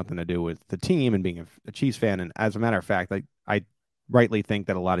really has nothing to do with the team and being a Chiefs fan. And as a matter of fact, I rightly think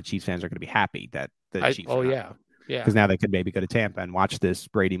that a lot of Chiefs fans are going to be happy that the Chiefs. Oh, yeah. Yeah. Because now they could maybe go to Tampa and watch this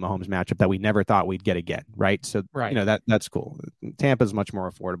Brady Mahomes matchup that we never thought we'd get again. Right. So, that's cool. Tampa is much more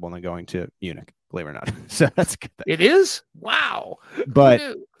affordable than going to Munich, believe it or not. So that's good. It is. Wow. But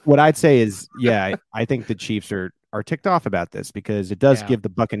what I'd say is, I think the Chiefs are ticked off about this because it does give the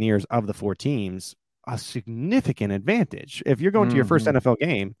Buccaneers of the 4 teams a significant advantage. If you're going to your first NFL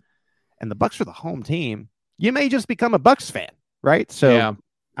game and the Bucs are the home team, you may just become a Bucs fan, right? So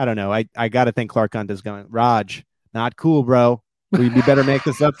I don't know. I got to think Clark Hunt is going, Raj, not cool, bro. You better make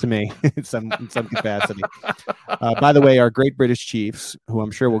this up to me in some capacity. By the way, our great British Chiefs, who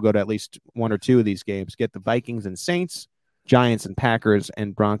I'm sure will go to at least 1 or 2 of these games, get the Vikings and Saints, Giants and Packers,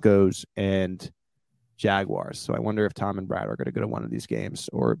 and Broncos and Jaguars. So I wonder if Tom and Brad are going to go to one of these games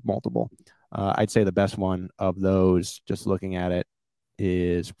or multiple. I'd say the best one of those, just looking at it,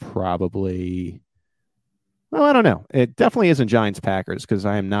 is probably, well, I don't know. It definitely isn't Giants Packers because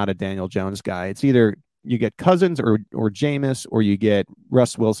I am not a Daniel Jones guy. It's either you get Cousins or Jameis, or you get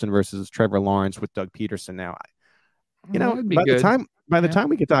Russ Wilson versus Trevor Lawrence with Doug Peterson. Now, by the time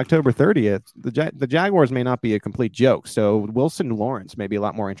we get to October 30th, the Jaguars may not be a complete joke. So Wilson Lawrence may be a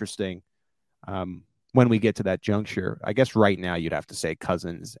lot more interesting when we get to that juncture. I guess right now you'd have to say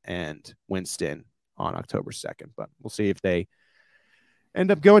Cousins and Winston on October 2nd, but we'll see if they end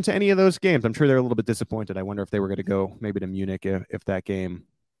up going to any of those games. I'm sure they're a little bit disappointed. I wonder if they were going to go maybe to Munich if that game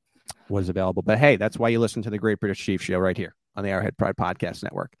was available. But hey, that's why you listen to the Great British Chiefs Show right here on the Arrowhead Pride Podcast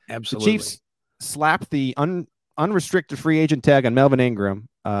Network. Absolutely. The Chiefs slapped the unrestricted free agent tag on Melvin Ingram,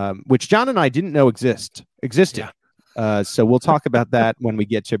 which John and I didn't know existed. Yeah. So we'll talk about that when we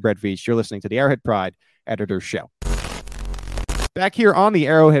get to Brett Veach. You're listening to the Arrowhead Pride Editors Show. Back here on the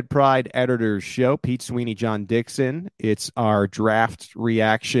Arrowhead Pride Editors Show, Pete Sweeney, John Dixon. It's our draft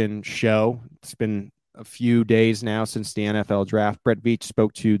reaction show. It's been a few days now since the NFL draft. Brett Veach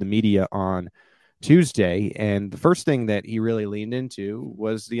spoke to the media on Tuesday, and the first thing that he really leaned into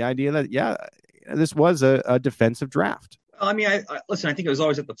was the idea that, this was a defensive draft. I mean, I listen, I think it was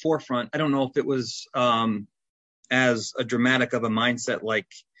always at the forefront. I don't know if it was as a dramatic of a mindset like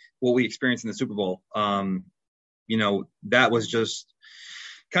what we experienced in the Super Bowl. That was just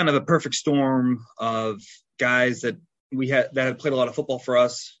kind of a perfect storm of guys that had played a lot of football for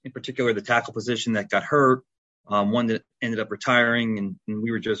us, in particular the tackle position that got hurt, one that ended up retiring, and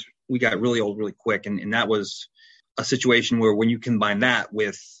we got really old really quick. And that was a situation where when you combine that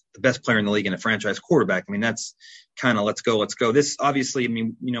with the best player in the league and a franchise quarterback, I mean, that's kind of let's go. This obviously, I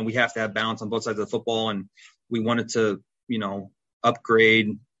mean, we have to have balance on both sides of the football, and we wanted to,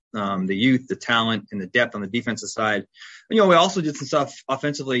 upgrade the youth, the talent, and the depth on the defensive side. We also did some stuff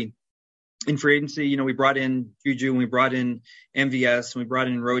offensively in free agency. We brought in Juju, and we brought in MVS, and we brought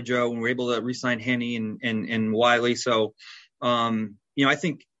in Rojo, and we were able to re-sign Henne and Wiley. So, I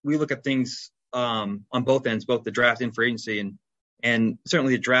think we look at things on both ends, both the draft and free agency, and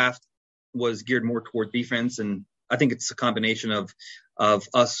certainly the draft was geared more toward defense. And I think it's a combination of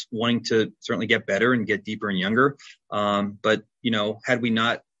us wanting to certainly get better and get deeper and younger. But had we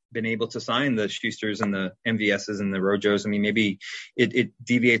not been able to sign the Schusters and the MVSs and the Rojos, I mean, maybe it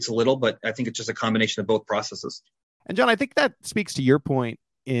deviates a little, but I think it's just a combination of both processes. And John, I think that speaks to your point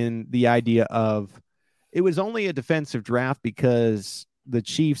in the idea of it was only a defensive draft because the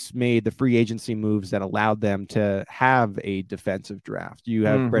Chiefs made the free agency moves that allowed them to have a defensive draft. You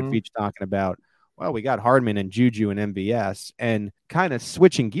have Brett Veach talking about, well, we got Hardman and Juju and MVS, and kind of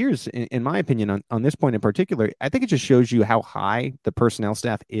switching gears, in my opinion, on this point in particular. I think it just shows you how high the personnel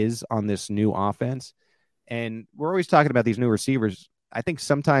staff is on this new offense. And we're always talking about these new receivers. I think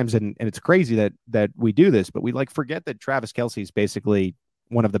sometimes, and it's crazy that we do this, but we forget that Travis Kelce is basically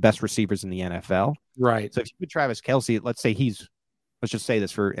one of the best receivers in the NFL. Right. So if you put Travis Kelce, let's just say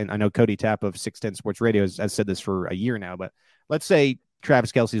this and I know Cody Tapp of 610 Sports Radio has said this for a year now, but let's say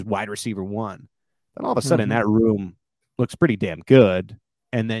Travis Kelce is wide receiver 1. Then all of a sudden that room looks pretty damn good.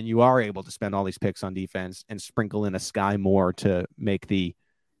 And then you are able to spend all these picks on defense and sprinkle in a Sky Moore to make the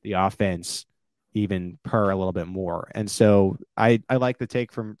offense even purr a little bit more. And so I like the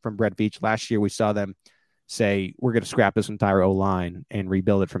take from Brett Veach. Last year we saw them say, we're going to scrap this entire O-line and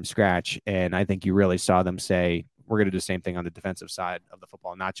rebuild it from scratch. And I think you really saw them say, we're going to do the same thing on the defensive side of the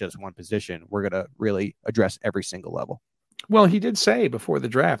football, not just one position. We're going to really address every single level. Well, he did say before the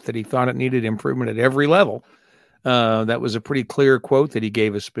draft that he thought it needed improvement at every level. That was a pretty clear quote that he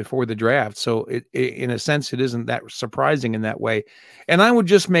gave us before the draft. So in a sense, it isn't that surprising in that way. And I would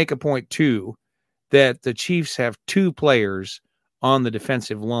just make a point too, that the Chiefs have two players on the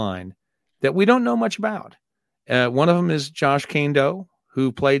defensive line that we don't know much about. One of them is Josh Kando,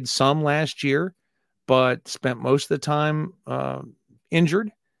 who played some last year, but spent most of the time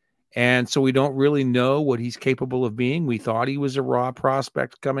injured. And so we don't really know what he's capable of being. We thought he was a raw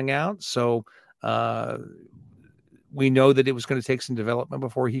prospect coming out. So we know that it was going to take some development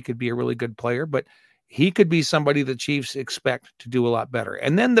before he could be a really good player, but he could be somebody the Chiefs expect to do a lot better.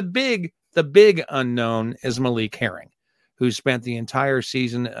 And then the big unknown is Malik Herring, who spent the entire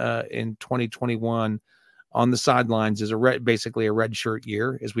season in 2021 on the sidelines as basically a redshirt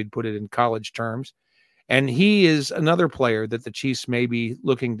year, as we'd put it in college terms. And he is another player that the Chiefs may be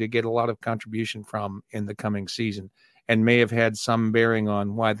looking to get a lot of contribution from in the coming season, and may have had some bearing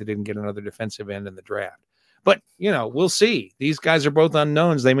on why they didn't get another defensive end in the draft. But, we'll see. These guys are both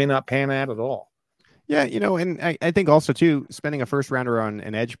unknowns. They may not pan out at all. Yeah, and I think also, too, spending a first rounder on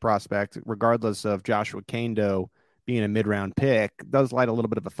an edge prospect, regardless of Joshua Kando being a mid-round pick, does light a little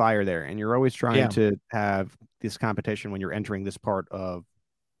bit of a fire there. And you're always trying to have this competition when you're entering this part of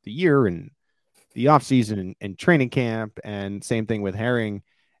the year and the offseason and training camp, and same thing with Herring.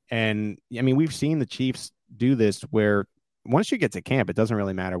 And I mean, we've seen the Chiefs do this where once you get to camp, it doesn't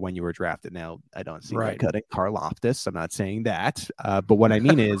really matter when you were drafted. Now, I don't see that cutting Karlaftis. I'm not saying that. But what I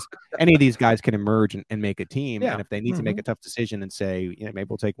mean is any of these guys can emerge and make a team. Yeah. And if they need to make a tough decision and say, maybe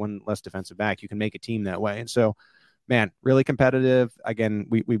we'll take one less defensive back, you can make a team that way. And so, man, really competitive. Again,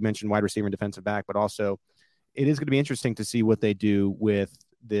 we mentioned wide receiver and defensive back, but also it is going to be interesting to see what they do with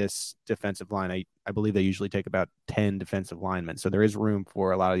this defensive line. I believe they usually take about 10 defensive linemen. So there is room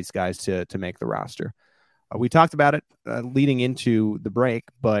for a lot of these guys to make the roster. We talked about it leading into the break,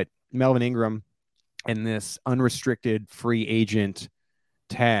 but Melvin Ingram and this unrestricted free agent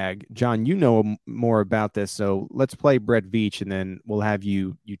tag. John, you know more about this, so let's play Brett Veach, and then we'll have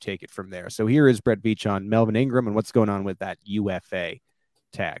you take it from there. So here is Brett Veach on Melvin Ingram and what's going on with that UFA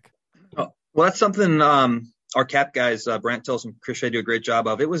tag. Oh, well, that's something our cap guys, Brant Tillis and Chris Shea, do a great job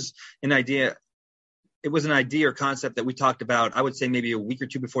of. It was an idea or concept that we talked about, I would say maybe a week or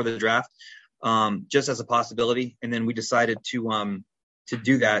two before the draft, just as a possibility. And then we decided to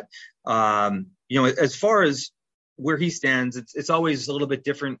do that. As far as where he stands, it's always a little bit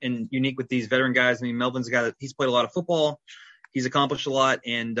different and unique with these veteran guys. I mean, Melvin's a guy that he's played a lot of football. He's accomplished a lot.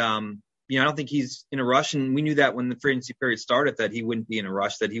 And, I don't think he's in a rush. And we knew that when the free agency period started, that he wouldn't be in a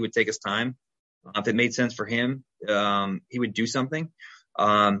rush, that he would take his time. If it made sense for him, he would do something.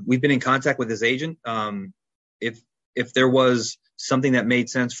 We've been in contact with his agent. If there was something that made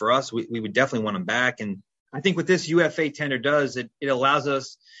sense for us, we would definitely want him back. And I think what this UFA tender does, it allows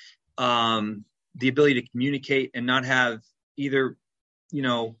us the ability to communicate and not have either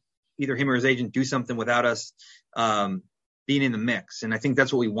him or his agent do something without us being in the mix. And I think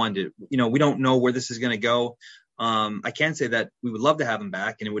that's what we wanted. We don't know where this is going to go. I can say that we would love to have him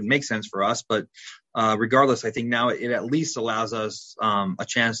back and it would make sense for us, but regardless, I think now it at least allows us a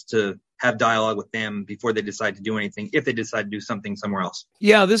chance to have dialogue with them before they decide to do anything, if they decide to do something somewhere else.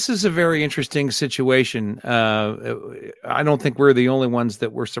 Yeah, this is a very interesting situation. I don't think we're the only ones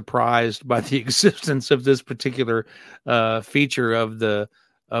that were surprised by the existence of this particular feature of the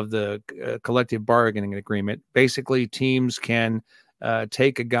collective bargaining agreement. Basically, teams can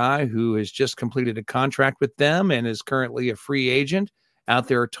take a guy who has just completed a contract with them and is currently a free agent out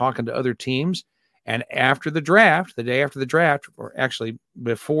there talking to other teams. And after the draft, the day after the draft, or actually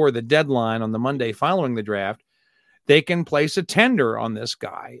before the deadline on the Monday following the draft, they can place a tender on this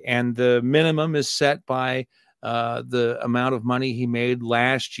guy. And the minimum is set by the amount of money he made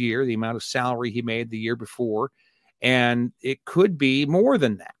last year, the amount of salary he made the year before. And it could be more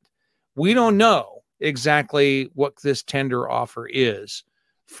than that. We don't know exactly what this tender offer is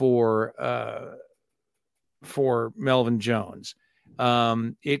for Melvin Jones.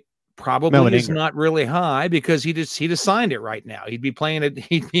 It probably is not really high because he just signed it right now. He'd be playing it.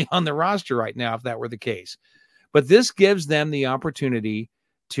 He'd be on the roster right now if that were the case. But this gives them the opportunity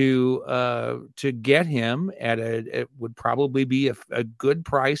to get him at it would probably be a good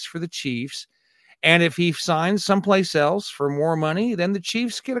price for the Chiefs. And if he signs someplace else for more money, then the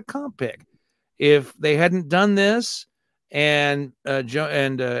Chiefs get a comp pick. If they hadn't done this and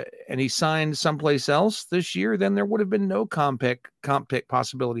he signed someplace else this year, then there would have been no comp pick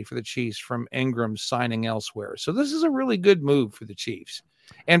possibility for the Chiefs from Ingram signing elsewhere. So this is a really good move for the Chiefs.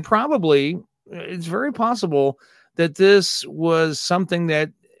 And probably it's very possible that this was something that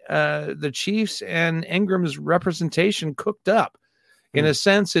the Chiefs and Ingram's representation cooked up. In a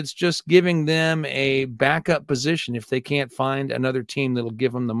sense, it's just giving them a backup position if they can't find another team that'll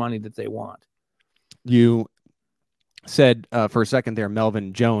give them the money that they want. You said for a second there,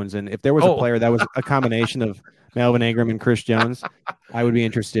 Melvin Jones. And if there was a player that was a combination of Melvin Ingram and Chris Jones, I would be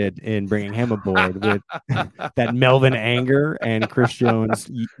interested in bringing him aboard with that Melvin anger and Chris Jones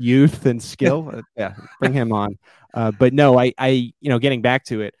youth and skill. Yeah, bring him on. But no, I, getting back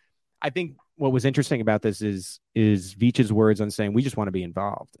to it, I think what was interesting about this is Veach's words on saying we just want to be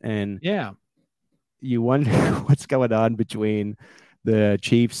involved. And you wonder what's going on between the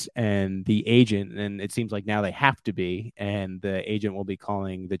Chiefs and the agent, and it seems like now they have to be, and the agent will be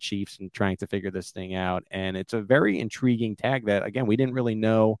calling the Chiefs and trying to figure this thing out. And it's a very intriguing tag that, again, we didn't really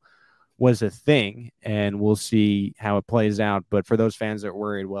know was a thing, and we'll see how it plays out. But for those fans that are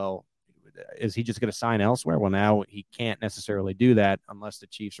worried, well, is he just going to sign elsewhere? Well, now he can't necessarily do that unless the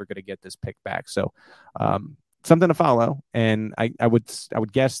Chiefs are going to get this pick back. So something to follow. And I would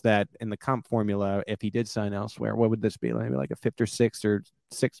guess that in the comp formula, if he did sign elsewhere, what would this be? Maybe like a 5th or 6th or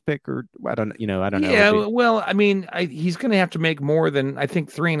 6th pick, or I don't know. Yeah, well, I mean, he's going to have to make more than, I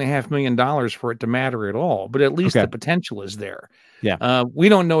think, $3.5 million for it to matter at all. But at least the potential is there. Yeah. We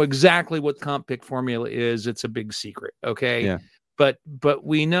don't know exactly what comp pick formula is. It's a big secret. Okay. Yeah. But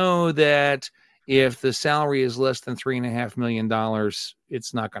we know that if the salary is less than $3.5 million,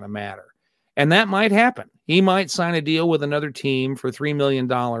 it's not going to matter. And that might happen. He might sign a deal with another team for $3 million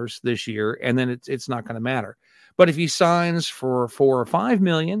this year, and then it's not going to matter. But if he signs for $4 or $5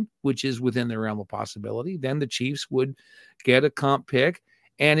 million, which is within the realm of possibility, then the Chiefs would get a comp pick,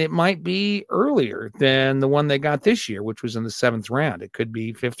 and it might be earlier than the one they got this year, which was in the 7th round. It could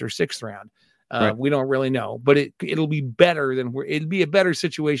be 5th or 6th round. Right. We don't really know, but it'll be better it'll be a better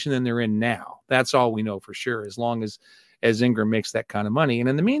situation than they're in now. That's all we know for sure, as long as Ingram makes that kind of money. And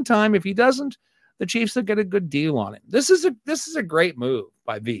in the meantime, if he doesn't, the Chiefs will get a good deal on it. This is a great move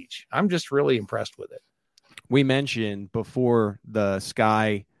by Veach. I'm just really impressed with it. We mentioned before the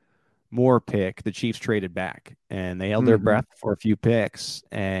Sky Moore pick, the Chiefs traded back, and they held their breath for a few picks,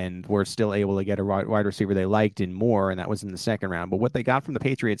 and were still able to get a wide receiver they liked in Moore, and that was in the 2nd round. But what they got from the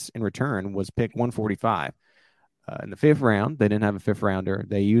Patriots in return was pick 145. In the 5th round, they didn't have a 5th rounder.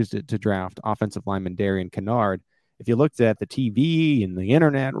 They used it to draft offensive lineman Darian Kennard. If you looked at the TV and the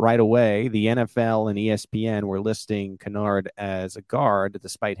internet right away, the NFL and ESPN were listing Kennard as a guard,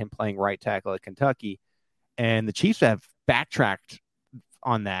 despite him playing right tackle at Kentucky. And the Chiefs have backtracked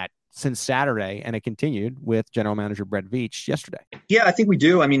on that since Saturday, and it continued with general manager Brett Veach yesterday. Yeah, I think we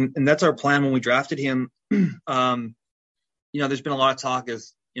do. I mean, and that's our plan when we drafted him. There's been a lot of talk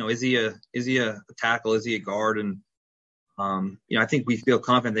is he a tackle? Is he a guard? And I think we feel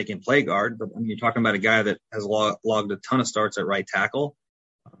confident they can play guard, but I mean, you're talking about a guy that has logged a ton of starts at right tackle.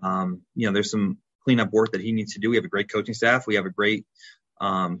 There's some cleanup work that he needs to do. We have a great coaching staff. We have a great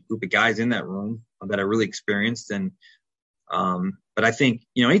group of guys in that room that are really experienced. And but I think,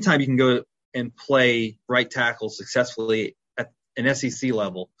 anytime you can go and play right tackle successfully at an SEC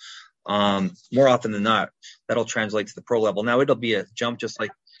level, more often than not, that'll translate to the pro level. Now it'll be a jump, just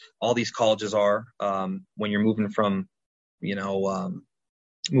like all these colleges are, when you're moving from,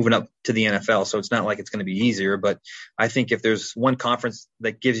 moving up to the NFL. So it's not like it's going to be easier, but I think if there's one conference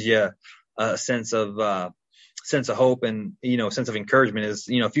that gives you a sense of hope and, sense of encouragement is,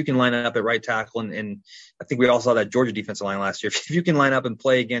 if you can line up at right tackle, and I think we all saw that Georgia defensive line last year. If you can line up and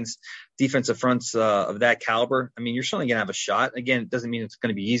play against defensive fronts of that caliber, I mean, you're certainly going to have a shot. Again, it doesn't mean it's going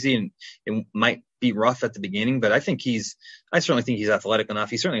to be easy, and it might be rough at the beginning, but I certainly think he's athletic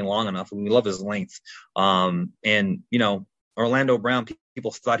enough. He's certainly long enough, and we love his length. Orlando Brown,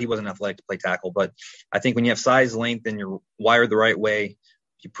 people thought he wasn't athletic to play tackle, but I think when you have size, length, and you're wired the right way,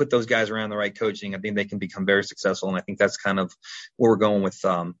 you put those guys around the right coaching, I think they can become very successful. And I think that's kind of where we're going with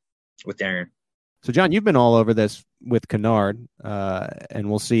Tyrann. So, John, you've been all over this with Kennard, and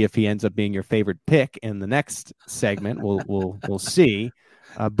we'll see if he ends up being your favorite pick in the next segment. We'll see.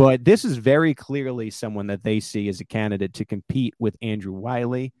 But this is very clearly someone that they see as a candidate to compete with Andrew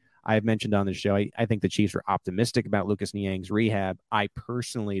Wiley. I've mentioned on the show, I think the Chiefs are optimistic about Lucas Niang's rehab. I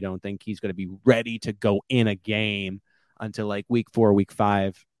personally don't think he's going to be ready to go in a game until like week 4, week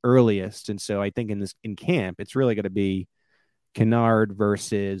 5 earliest. And so I think in camp, it's really going to be Kennard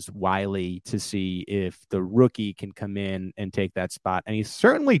versus Wiley to see if the rookie can come in and take that spot. And he's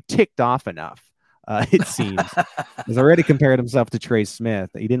certainly ticked off enough. It seems he's already compared himself to Trey Smith.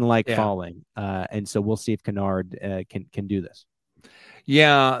 He didn't like falling. And so we'll see if Kennard can do this.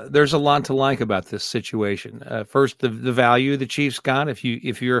 Yeah, there's a lot to like about this situation. First, the value the Chiefs got. If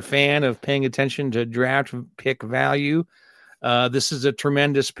you're a fan of paying attention to draft pick value, this is a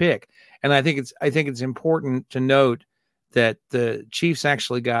tremendous pick. And I think it's important to note that the Chiefs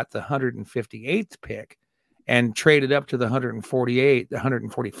actually got the 158th pick and traded up to the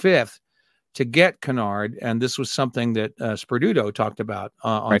 145th to get Kennard, and this was something that Sperduto talked about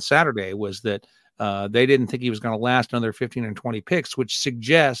on Saturday, was that they didn't think he was going to last another 15 and 20 picks, which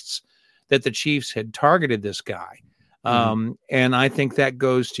suggests that the Chiefs had targeted this guy. And I think that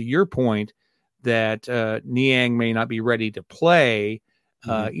goes to your point that Niang may not be ready to play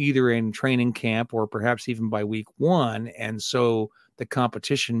either in training camp or perhaps even by week 1. And so the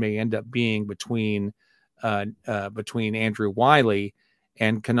competition may end up being between Andrew Wiley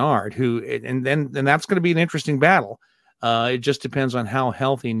and Kennard, and that's going to be an interesting battle. It just depends on how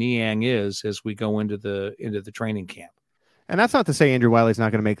healthy Niang is as we go into the training camp. And that's not to say Andrew Wiley's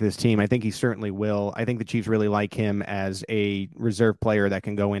not going to make this team. I think he certainly will. I think the Chiefs really like him as a reserve player that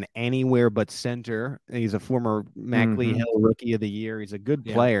can go in anywhere but center. He's a former Mackley Hill Rookie of the Year. He's a good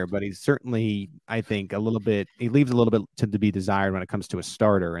player, but he's certainly, I think, he leaves a little bit to be desired when it comes to a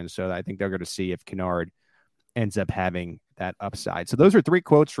starter. And so I think they're going to see if Kennard ends up having that upside. So those are 3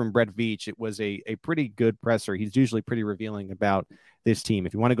 quotes from Brett Veach. It was a pretty good presser. He's usually pretty revealing about this team.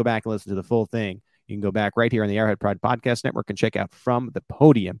 If you want to go back and listen to the full thing, you can go back right here on the Arrowhead Pride Podcast Network and check out From the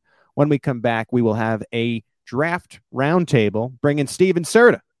Podium. When we come back, we will have a draft roundtable. Bring in Steven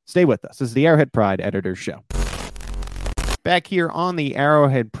Serta. Stay with us. This is the Arrowhead Pride Editors Show. Back here on the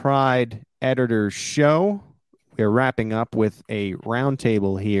Arrowhead Pride Editors Show, we're wrapping up with a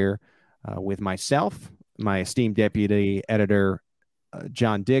roundtable here with myself, my esteemed deputy editor,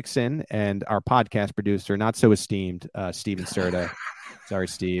 John Dixon, and our podcast producer, not so esteemed, Steven Serta. Sorry,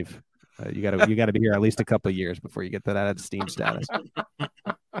 Steve. You got to be here at least a couple of years before you get that out of esteemed status.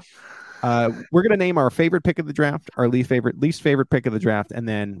 We're going to name our favorite pick of the draft, our least favorite pick of the draft, and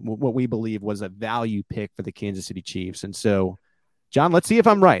then what we believe was a value pick for the Kansas City Chiefs. And so, John, let's see if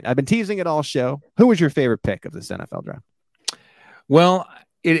I'm right. I've been teasing it all show. Who was your favorite pick of this NFL draft? Well,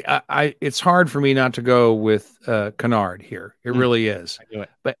 it's hard for me not to go with Kennard here. It really is. I knew it.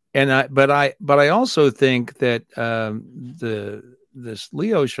 But I also think that this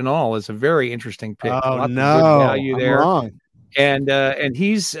Leo Chenal is a very interesting pick. Oh no, value there. I'm wrong. And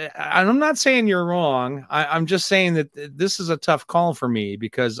he's. I'm not saying you're wrong. I'm just saying that this is a tough call for me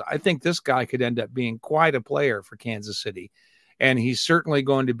because I think this guy could end up being quite a player for Kansas City, and he's certainly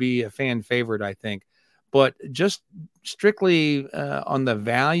going to be a fan favorite, I think. But just strictly on the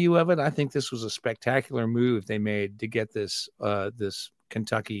value of it, I think this was a spectacular move they made to get this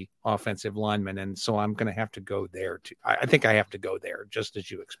Kentucky offensive lineman, and so I'm going to have to go there too. I think I have to go there, just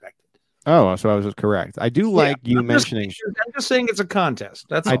as you expected. Oh, so I was correct. I do like you mentioning. I'm just saying it's a contest.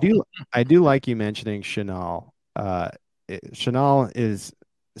 That's all. I do like you mentioning Chenal. Chenal is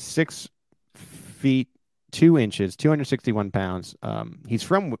 6 feet 2 inches, 261 pounds. He's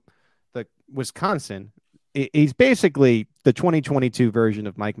from the Wisconsin. He's basically the 2022 version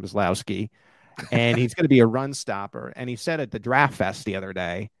of Mike Maslowski, and he's going to be a run stopper. And he said at the Draft Fest the other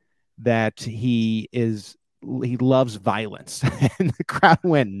day that he loves violence, and the crowd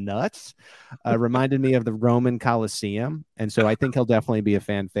went nuts. Reminded me of the Roman Coliseum, and so I think he'll definitely be a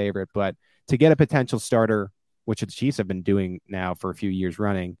fan favorite. But to get a potential starter, which the Chiefs have been doing now for a few years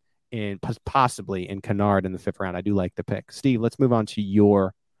running, in possibly in Kennard in the 5th round, I do like the pick. Steve, let's move on to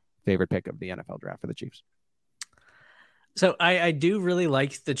your favorite pick of the NFL draft for the Chiefs. So I do really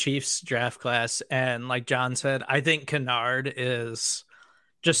like the Chiefs draft class. And like John said, I think Kennard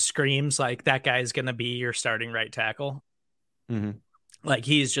just screams like that guy's going to be your starting right tackle. Mm-hmm. Like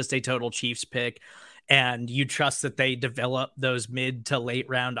he's just a total Chiefs pick. And you trust that they develop those mid to late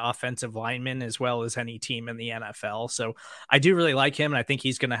round offensive linemen as well as any team in the NFL. So I do really like him. And I think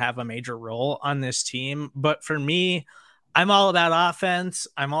he's going to have a major role on this team. But for me, I'm all about offense.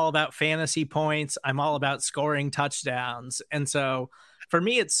 I'm all about fantasy points. I'm all about scoring touchdowns. And so for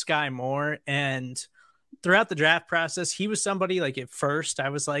me, it's Sky Moore. And throughout the draft process, he was somebody like at first I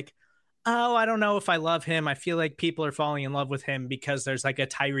was like, oh, I don't know if I love him. I feel like people are falling in love with him because there's like a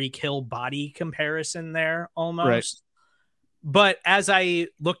Tyreek Hill body comparison there almost. Right. But as I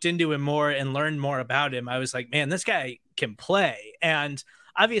looked into him more and learned more about him, I was like, man, this guy can play. And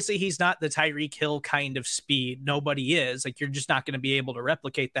obviously, he's not the Tyreek Hill kind of speed. Nobody is. Like, you're just not going to be able to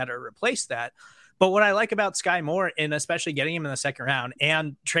replicate that or replace that. But what I like about Sky Moore, and especially getting him in the 2nd round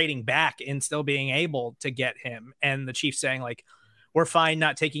and trading back and still being able to get him, and the Chiefs saying, like, we're fine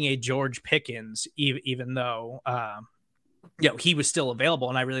not taking a George Pickens, even though he was still available.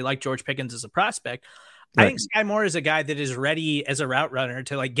 And I really like George Pickens as a prospect. Right. I think Sky Moore is a guy that is ready as a route runner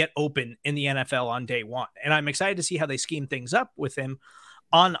to like get open in the NFL on day one. And I'm excited to see how they scheme things up with him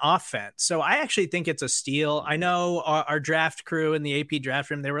on offense. So I actually think it's a steal. I know our draft crew in the AP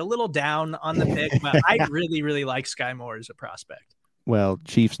draft room, they were a little down on the pick, but I really, really like Sky Moore as a prospect. Well,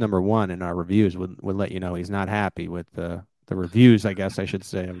 Chiefs number 1 in our reviews would let you know he's not happy with the reviews, I guess I should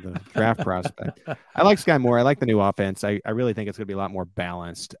say, of the draft prospect. I like Sky Moore. I like the new offense. I really think it's going to be a lot more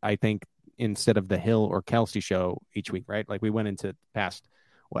balanced. I think instead of the Hill or Kelsey show each week, right? Like we went into past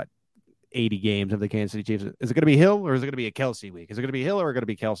 80 games of the Kansas City Chiefs. Is it going to be Hill or is it going to be a Kelsey week? Is it going to be Hill or going to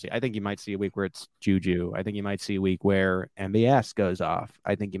be Kelsey? I think you might see a week where it's Juju. I think you might see a week where MBS goes off.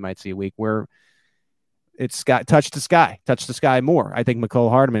 I think you might see a week where it's touch the sky more. I think McCole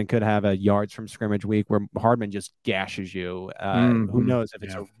Hardman could have a yards from scrimmage week where Hardman just gashes you. Who knows if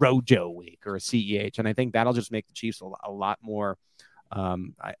it's a Rojo week or a CEH. And I think that'll just make the Chiefs a lot more,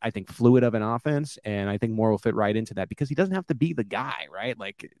 I think, fluid of an offense. And I think Moore will fit right into that because he doesn't have to be the guy, right?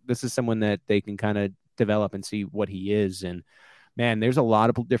 Like this is someone that they can kind of develop and see what he is. And man, there's a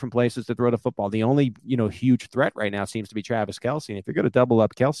lot of different places to throw the football. The only, huge threat right now seems to be Travis Kelce. And if you're going to double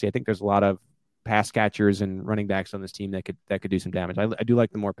up Kelce, I think there's a lot of pass catchers and running backs on this team that could do some damage. I do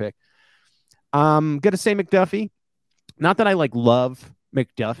like the Moore pick. Gonna say McDuffie. Not that I love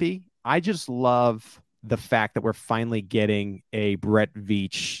McDuffie. I just love the fact that we're finally getting a Brett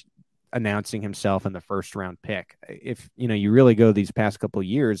Veach announcing himself in the first round pick. If you really go these past couple of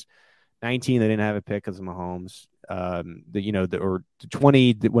years, 19 they didn't have a pick because of Mahomes. The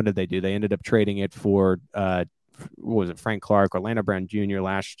 20. What did they do? They ended up trading it for what was it, Frank Clark, Orlando Brown Jr.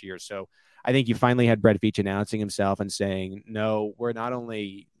 last year. So I think you finally had Brett Veach announcing himself and saying, no, we're not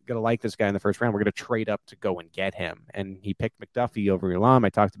only going to like this guy in the first round, we're going to trade up to go and get him. And he picked McDuffie over Elam. I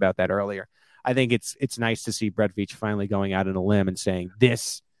talked about that earlier. I think it's nice to see Brett Veach finally going out on a limb and saying,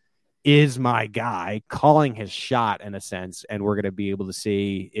 this is my guy, calling his shot in a sense. And we're going to be able to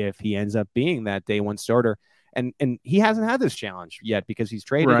see if he ends up being that day one starter. And he hasn't had this challenge yet because he's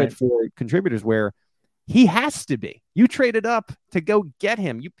traded it for contributors where he has to be. You traded up to go get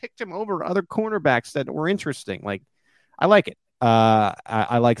him. You picked him over other cornerbacks that were interesting. Like, I like it.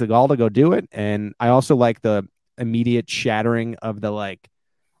 I like the gall to go do it. And I also like the immediate shattering of the,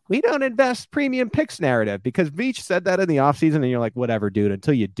 we don't invest premium picks narrative because Veach said that in the offseason and you're like, whatever, dude,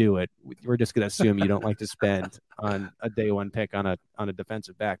 until you do it, we're just going to assume you don't like to spend on a day one pick on a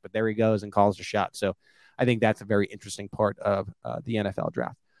defensive back. But there he goes and calls the shot. So I think that's a very interesting part of the NFL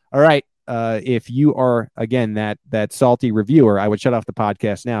draft. All right. If you are, again, that salty reviewer, I would shut off the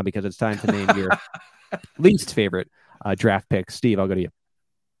podcast now because it's time to name your least favorite draft pick. Steve, I'll go to you.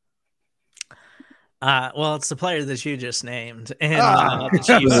 Well, it's the player that you just named, and the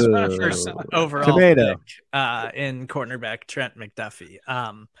Chiefs' first overall pick in cornerback Trent McDuffie.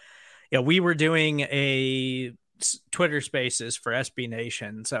 We were doing a Twitter Spaces for SB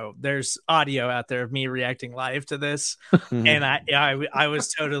Nation, so there's audio out there of me reacting live to this, and I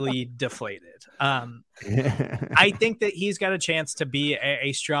was totally deflated. I think that he's got a chance to be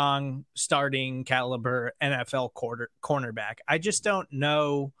a strong starting caliber NFL cornerback. I just don't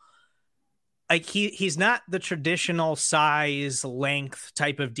know. He's not the traditional size, length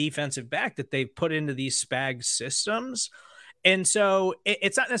type of defensive back that they've put into these Spags systems. And so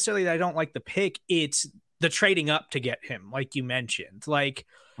it's not necessarily that I don't like the pick. It's the trading up to get him, like you mentioned.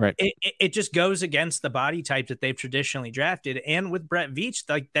 It just goes against the body type that they've traditionally drafted. And with Brett Veach,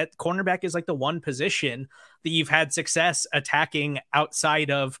 that cornerback is the one position that you've had success attacking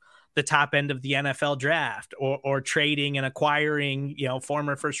outside of the top end of the NFL draft or trading and acquiring,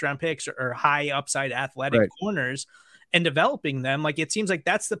 former first round picks or high upside athletic corners and developing them. It seems like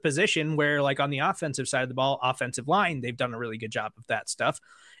that's the position where on the offensive side of the ball, offensive line, they've done a really good job of that stuff.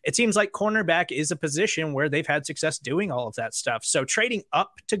 It seems like cornerback is a position where they've had success doing all of that stuff. So trading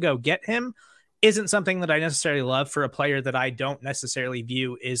up to go get him isn't something that I necessarily love for a player that I don't necessarily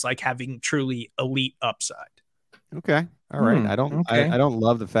view is having truly elite upside. Okay. All right. I don't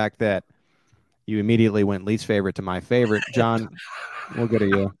love the fact that you immediately went least favorite to my favorite. John, we'll go to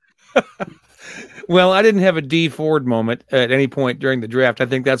you. Well, I didn't have a D Ford moment at any point during the draft. I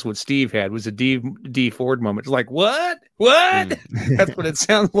think that's what Steve had, was a D Ford moment. It's like, what? That's what it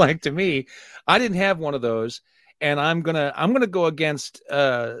sounds like to me. I didn't have one of those. And I'm gonna go against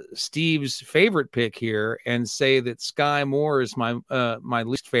Steve's favorite pick here and say that Sky Moore is my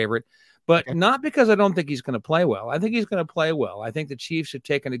least favorite. But not because I don't think he's going to play well. I think he's going to play well. I think the Chiefs have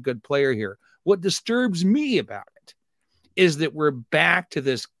taken a good player here. What disturbs me about it is that we're back to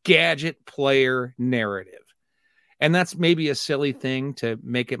this gadget player narrative. And that's maybe a silly thing to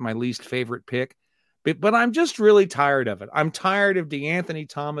make it my least favorite pick. But I'm just really tired of it. I'm tired of DeAnthony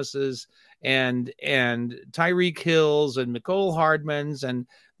Thomas's and Tyreek Hill's and McCole Hardman's and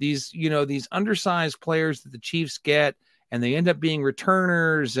these undersized players that the Chiefs get, and they end up being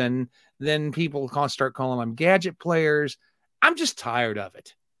returners, and then people start calling them gadget players. I'm just tired of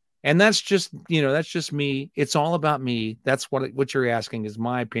it. And that's just me. It's all about me. That's what you're asking is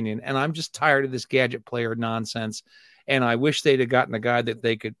my opinion. And I'm just tired of this gadget player nonsense. And I wish they'd have gotten a guy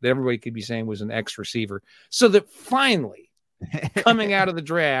that everybody could be saying was an X receiver, so that finally coming out of the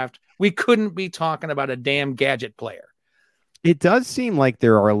draft, we couldn't be talking about a damn gadget player. It does seem like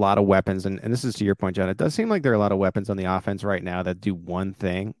there are a lot of weapons, and this is to your point, John. It does seem like there are a lot of weapons on the offense right now that do one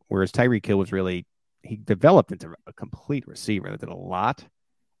thing, whereas Tyreek Hill was he developed into a complete receiver that did a lot.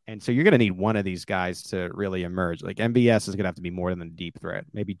 And so you're going to need one of these guys to really emerge. Like MVS is going to have to be more than a deep threat.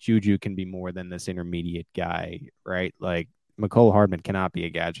 Maybe Juju can be more than this intermediate guy, right? Like Mecole Hardman cannot be a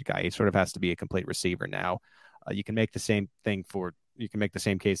gadget guy. He sort of has to be a complete receiver now. You can make the same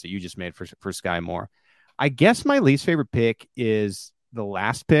case that you just made for Sky Moore. I guess my least favorite pick is the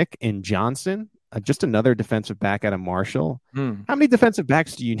last pick in Johnson. Just another defensive back out of Marshall. How many defensive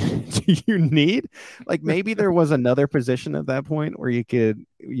backs do you need? Like maybe there was another position at that point where you could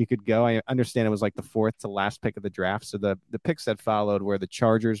go. I understand it was like the fourth to last pick of the draft. So the picks that followed were the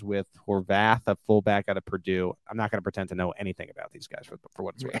Chargers with Horvath, a fullback out of Purdue. I'm not going to pretend to know anything about these guys for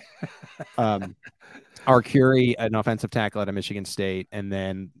what it's worth. Arcuri, an offensive tackle out of Michigan State, and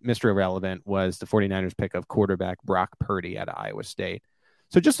then Mr. Irrelevant was the 49ers pick of quarterback Brock Purdy out of Iowa State.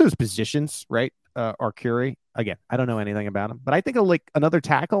 So just those positions, right? Arcuri, again, I don't know anything about him, but I think another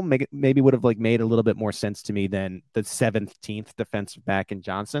tackle maybe would have made a little bit more sense to me than the 17th defensive back in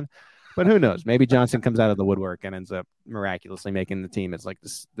Johnson. But who knows? Maybe Johnson comes out of the woodwork and ends up miraculously making the team as like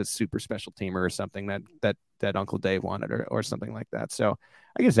this super special teamer or something that Uncle Dave wanted or something like that. So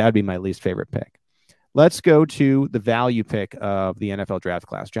I guess that would be my least favorite pick. Let's go to the value pick of the NFL draft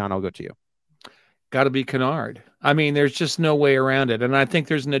class. John, I'll go to you. Got to be Kennard. I mean, there's just no way around it. And I think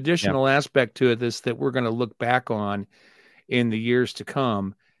there's an additional aspect to this that we're going to look back on in the years to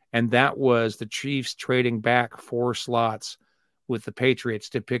come. And that was the Chiefs trading back 4 slots with the Patriots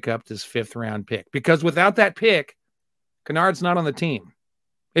to pick up this 5th round pick. Because without that pick, Kennard's not on the team.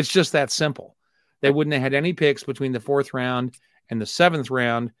 It's just that simple. They wouldn't have had any picks between the 4th round and the 7th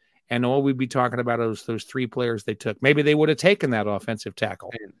round. And all we'd be talking about is those 3 players they took. Maybe they would have taken that offensive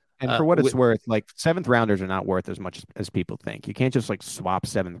tackle. And for what it's worth, 7th rounders are not worth as much as people think. You can't just swap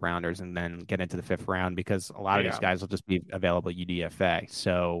 7th rounders and then get into the 5th round because a lot of these guys will just be available at UDFA.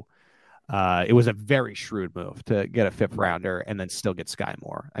 So it was a very shrewd move to get a 5th rounder and then still get Sky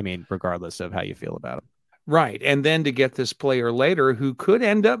Moore. I mean, regardless of how you feel about him. Right. And then to get this player later who could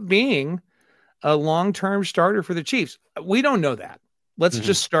end up being a long-term starter for the Chiefs. We don't know that. Let's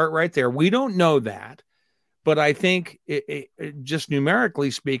just start right there. We don't know that. But I think just numerically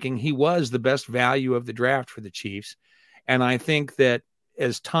speaking, he was the best value of the draft for the Chiefs. And I think that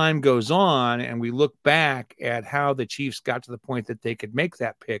as time goes on and we look back at how the Chiefs got to the point that they could make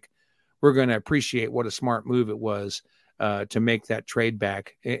that pick, we're going to appreciate what a smart move it was to make that trade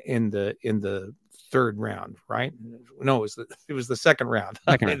back in the 3rd round, right? No, it was the 2nd round.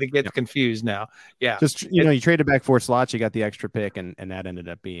 I get confused now. Yeah. Just, you traded back 4 slots, you got the extra pick, and that ended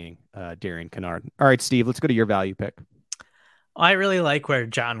up being Darian Kennard. All right, Steve, let's go to your value pick. I really like where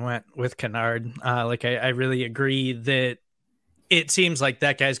John went with Kennard. I really agree that it seems like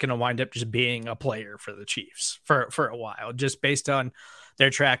that guy's going to wind up just being a player for the Chiefs for a while, just based on their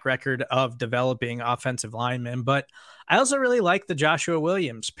track record of developing offensive linemen. But I also really like the Joshua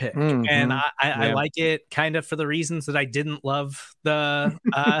Williams pick. And I like it kind of for the reasons that I didn't love the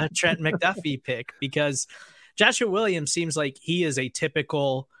Trent McDuffie pick, because Joshua Williams seems like he is a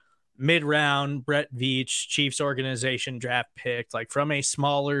typical mid-round Brett Veach Chiefs organization draft pick, from a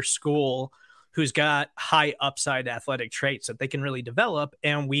smaller school who's got high upside athletic traits that they can really develop.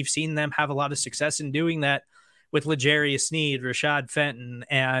 And we've seen them have a lot of success in doing that with L'Jarius Sneed, Rashad Fenton,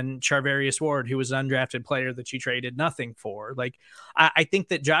 and Charvarius Ward, who was an undrafted player that you traded nothing for. I think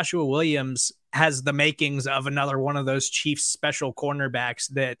that Joshua Williams has the makings of another one of those Chiefs special cornerbacks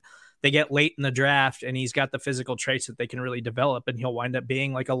that they get late in the draft, and he's got the physical traits that they can really develop, and he'll wind up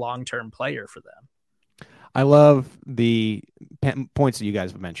being a long-term player for them. I love the points that you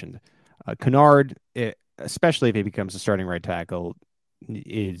guys have mentioned. Kennard, especially if he becomes a starting right tackle,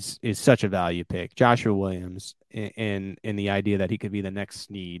 is such a value pick. Joshua Williams in the idea that he could be the next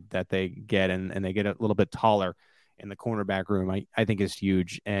Sneed that they get and they get a little bit taller in the cornerback room, I think is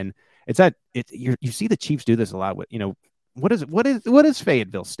huge. And you see the Chiefs do this a lot with, what is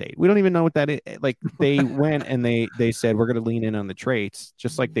Fayetteville State? We don't even know what that is. They went and they said, we're going to lean in on the traits,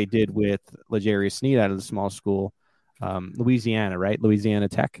 just like they did with L'Jarius Sneed out of the small school, Louisiana, right? Louisiana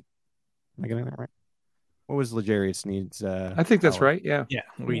Tech. Am I getting that right? What was L'Jarius Sneed's? I think that's right. Yeah.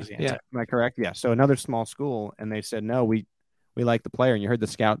 Louisiana. Yeah. Am I correct? Yeah. So another small school, and they said, no, we like the player. And you heard the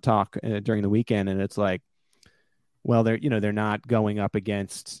scout talk during the weekend, and it's like, well, they're not going up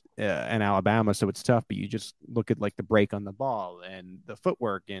against an Alabama, so it's tough. But you just look at like the break on the ball and the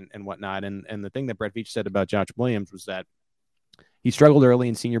footwork and whatnot. And the thing that Brett Veach said about Josh Williams was that he struggled early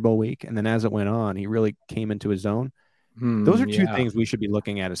in Senior Bowl week, and then as it went on, he really came into his own. Those are two things we should be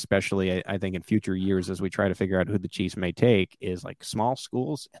looking at, especially I think in future years as we try to figure out who the Chiefs may take. Is like small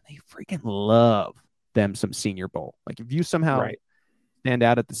schools, and they freaking love them some Senior Bowl. Like if you somehow stand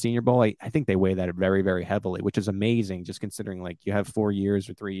out at the Senior Bowl, I think they weigh that very, very heavily, which is amazing, just considering like you have 4 years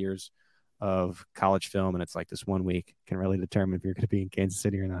or 3 years of college film, and it's like this 1 week can really determine if you're going to be in Kansas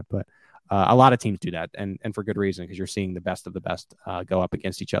City or not. But a lot of teams do that, and for good reason, because you're seeing the best of the best go up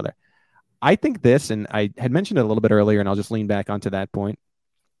against each other. I think this, and I had mentioned it a little bit earlier, and I'll just lean back onto that point.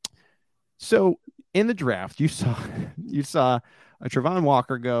 So in the draft, you saw Trevon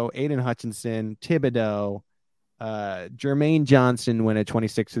Walker go, Aiden Hutchinson, Thibodeau, Jermaine Johnson win at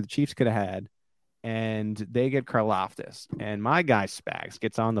 26, who the Chiefs could have had, and they get Karlaftis. And my guy Spags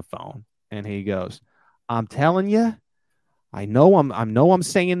gets on the phone and he goes, "I'm telling you, I know I'm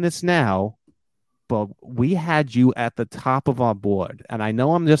saying this now, but we had you at the top of our board, and I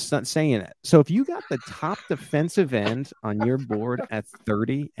know I'm just not saying it. So if you got the top defensive end on your board at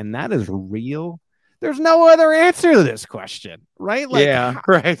 30, and that is real." There's no other answer to this question, right? Like, yeah,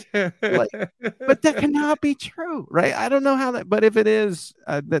 right. But that cannot be true, right? I don't know how that, but if it is,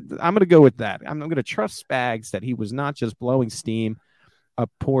 I'm going to go with that. I'm going to trust Spags that he was not just blowing steam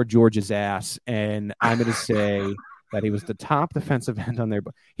up poor George's ass, and I'm going to say that he was the top defensive end on there.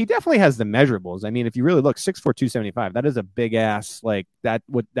 But he definitely has the measurables. I mean, if you really look, 6'4", 275, that is a big ass. Like that's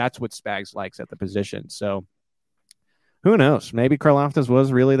what Spags likes at the position. So who knows? Maybe Karlaftis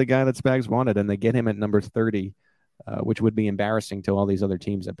was really the guy that Spags wanted, and they get him at number 30, which would be embarrassing to all these other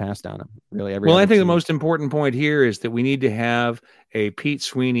teams that passed on him. Really, well, I think the most important point here is that we need to have a Pete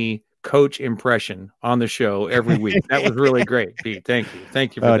Sweeney coach impression on the show every week. That was really great, Pete. Thank you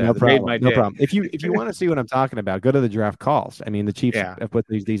for that. No problem. No problem. If you want to see what I'm talking about, go to the draft calls. I mean, the Chiefs have put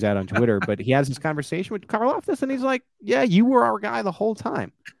these out on Twitter, but he has this conversation with Karlaftis, and he's like, "Yeah, you were our guy the whole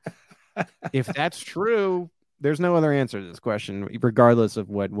time." If that's true, there's no other answer to this question, regardless of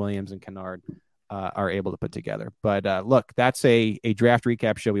what Williams and Kennard are able to put together. But look, that's a draft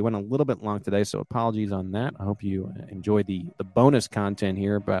recap show. We went a little bit long today, so apologies on that. I hope you enjoyed the bonus content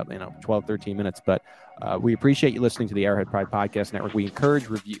here, about 12, 13 minutes. But we appreciate you listening to the Arrowhead Pride Podcast Network. We encourage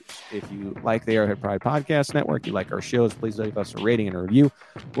reviews. If you like the Arrowhead Pride Podcast Network, you like our shows, please leave us a rating and a review.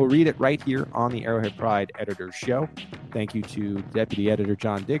 We'll read it right here on the Arrowhead Pride Editors Show. Thank you to Deputy Editor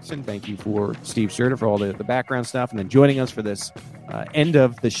John Dixon. Thank you for Steve Serta for all the background stuff, and then joining us for this end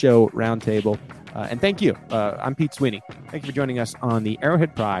of the show roundtable. And thank you. I'm Pete Sweeney. Thank you for joining us on the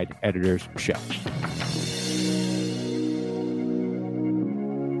Arrowhead Pride Editors Show.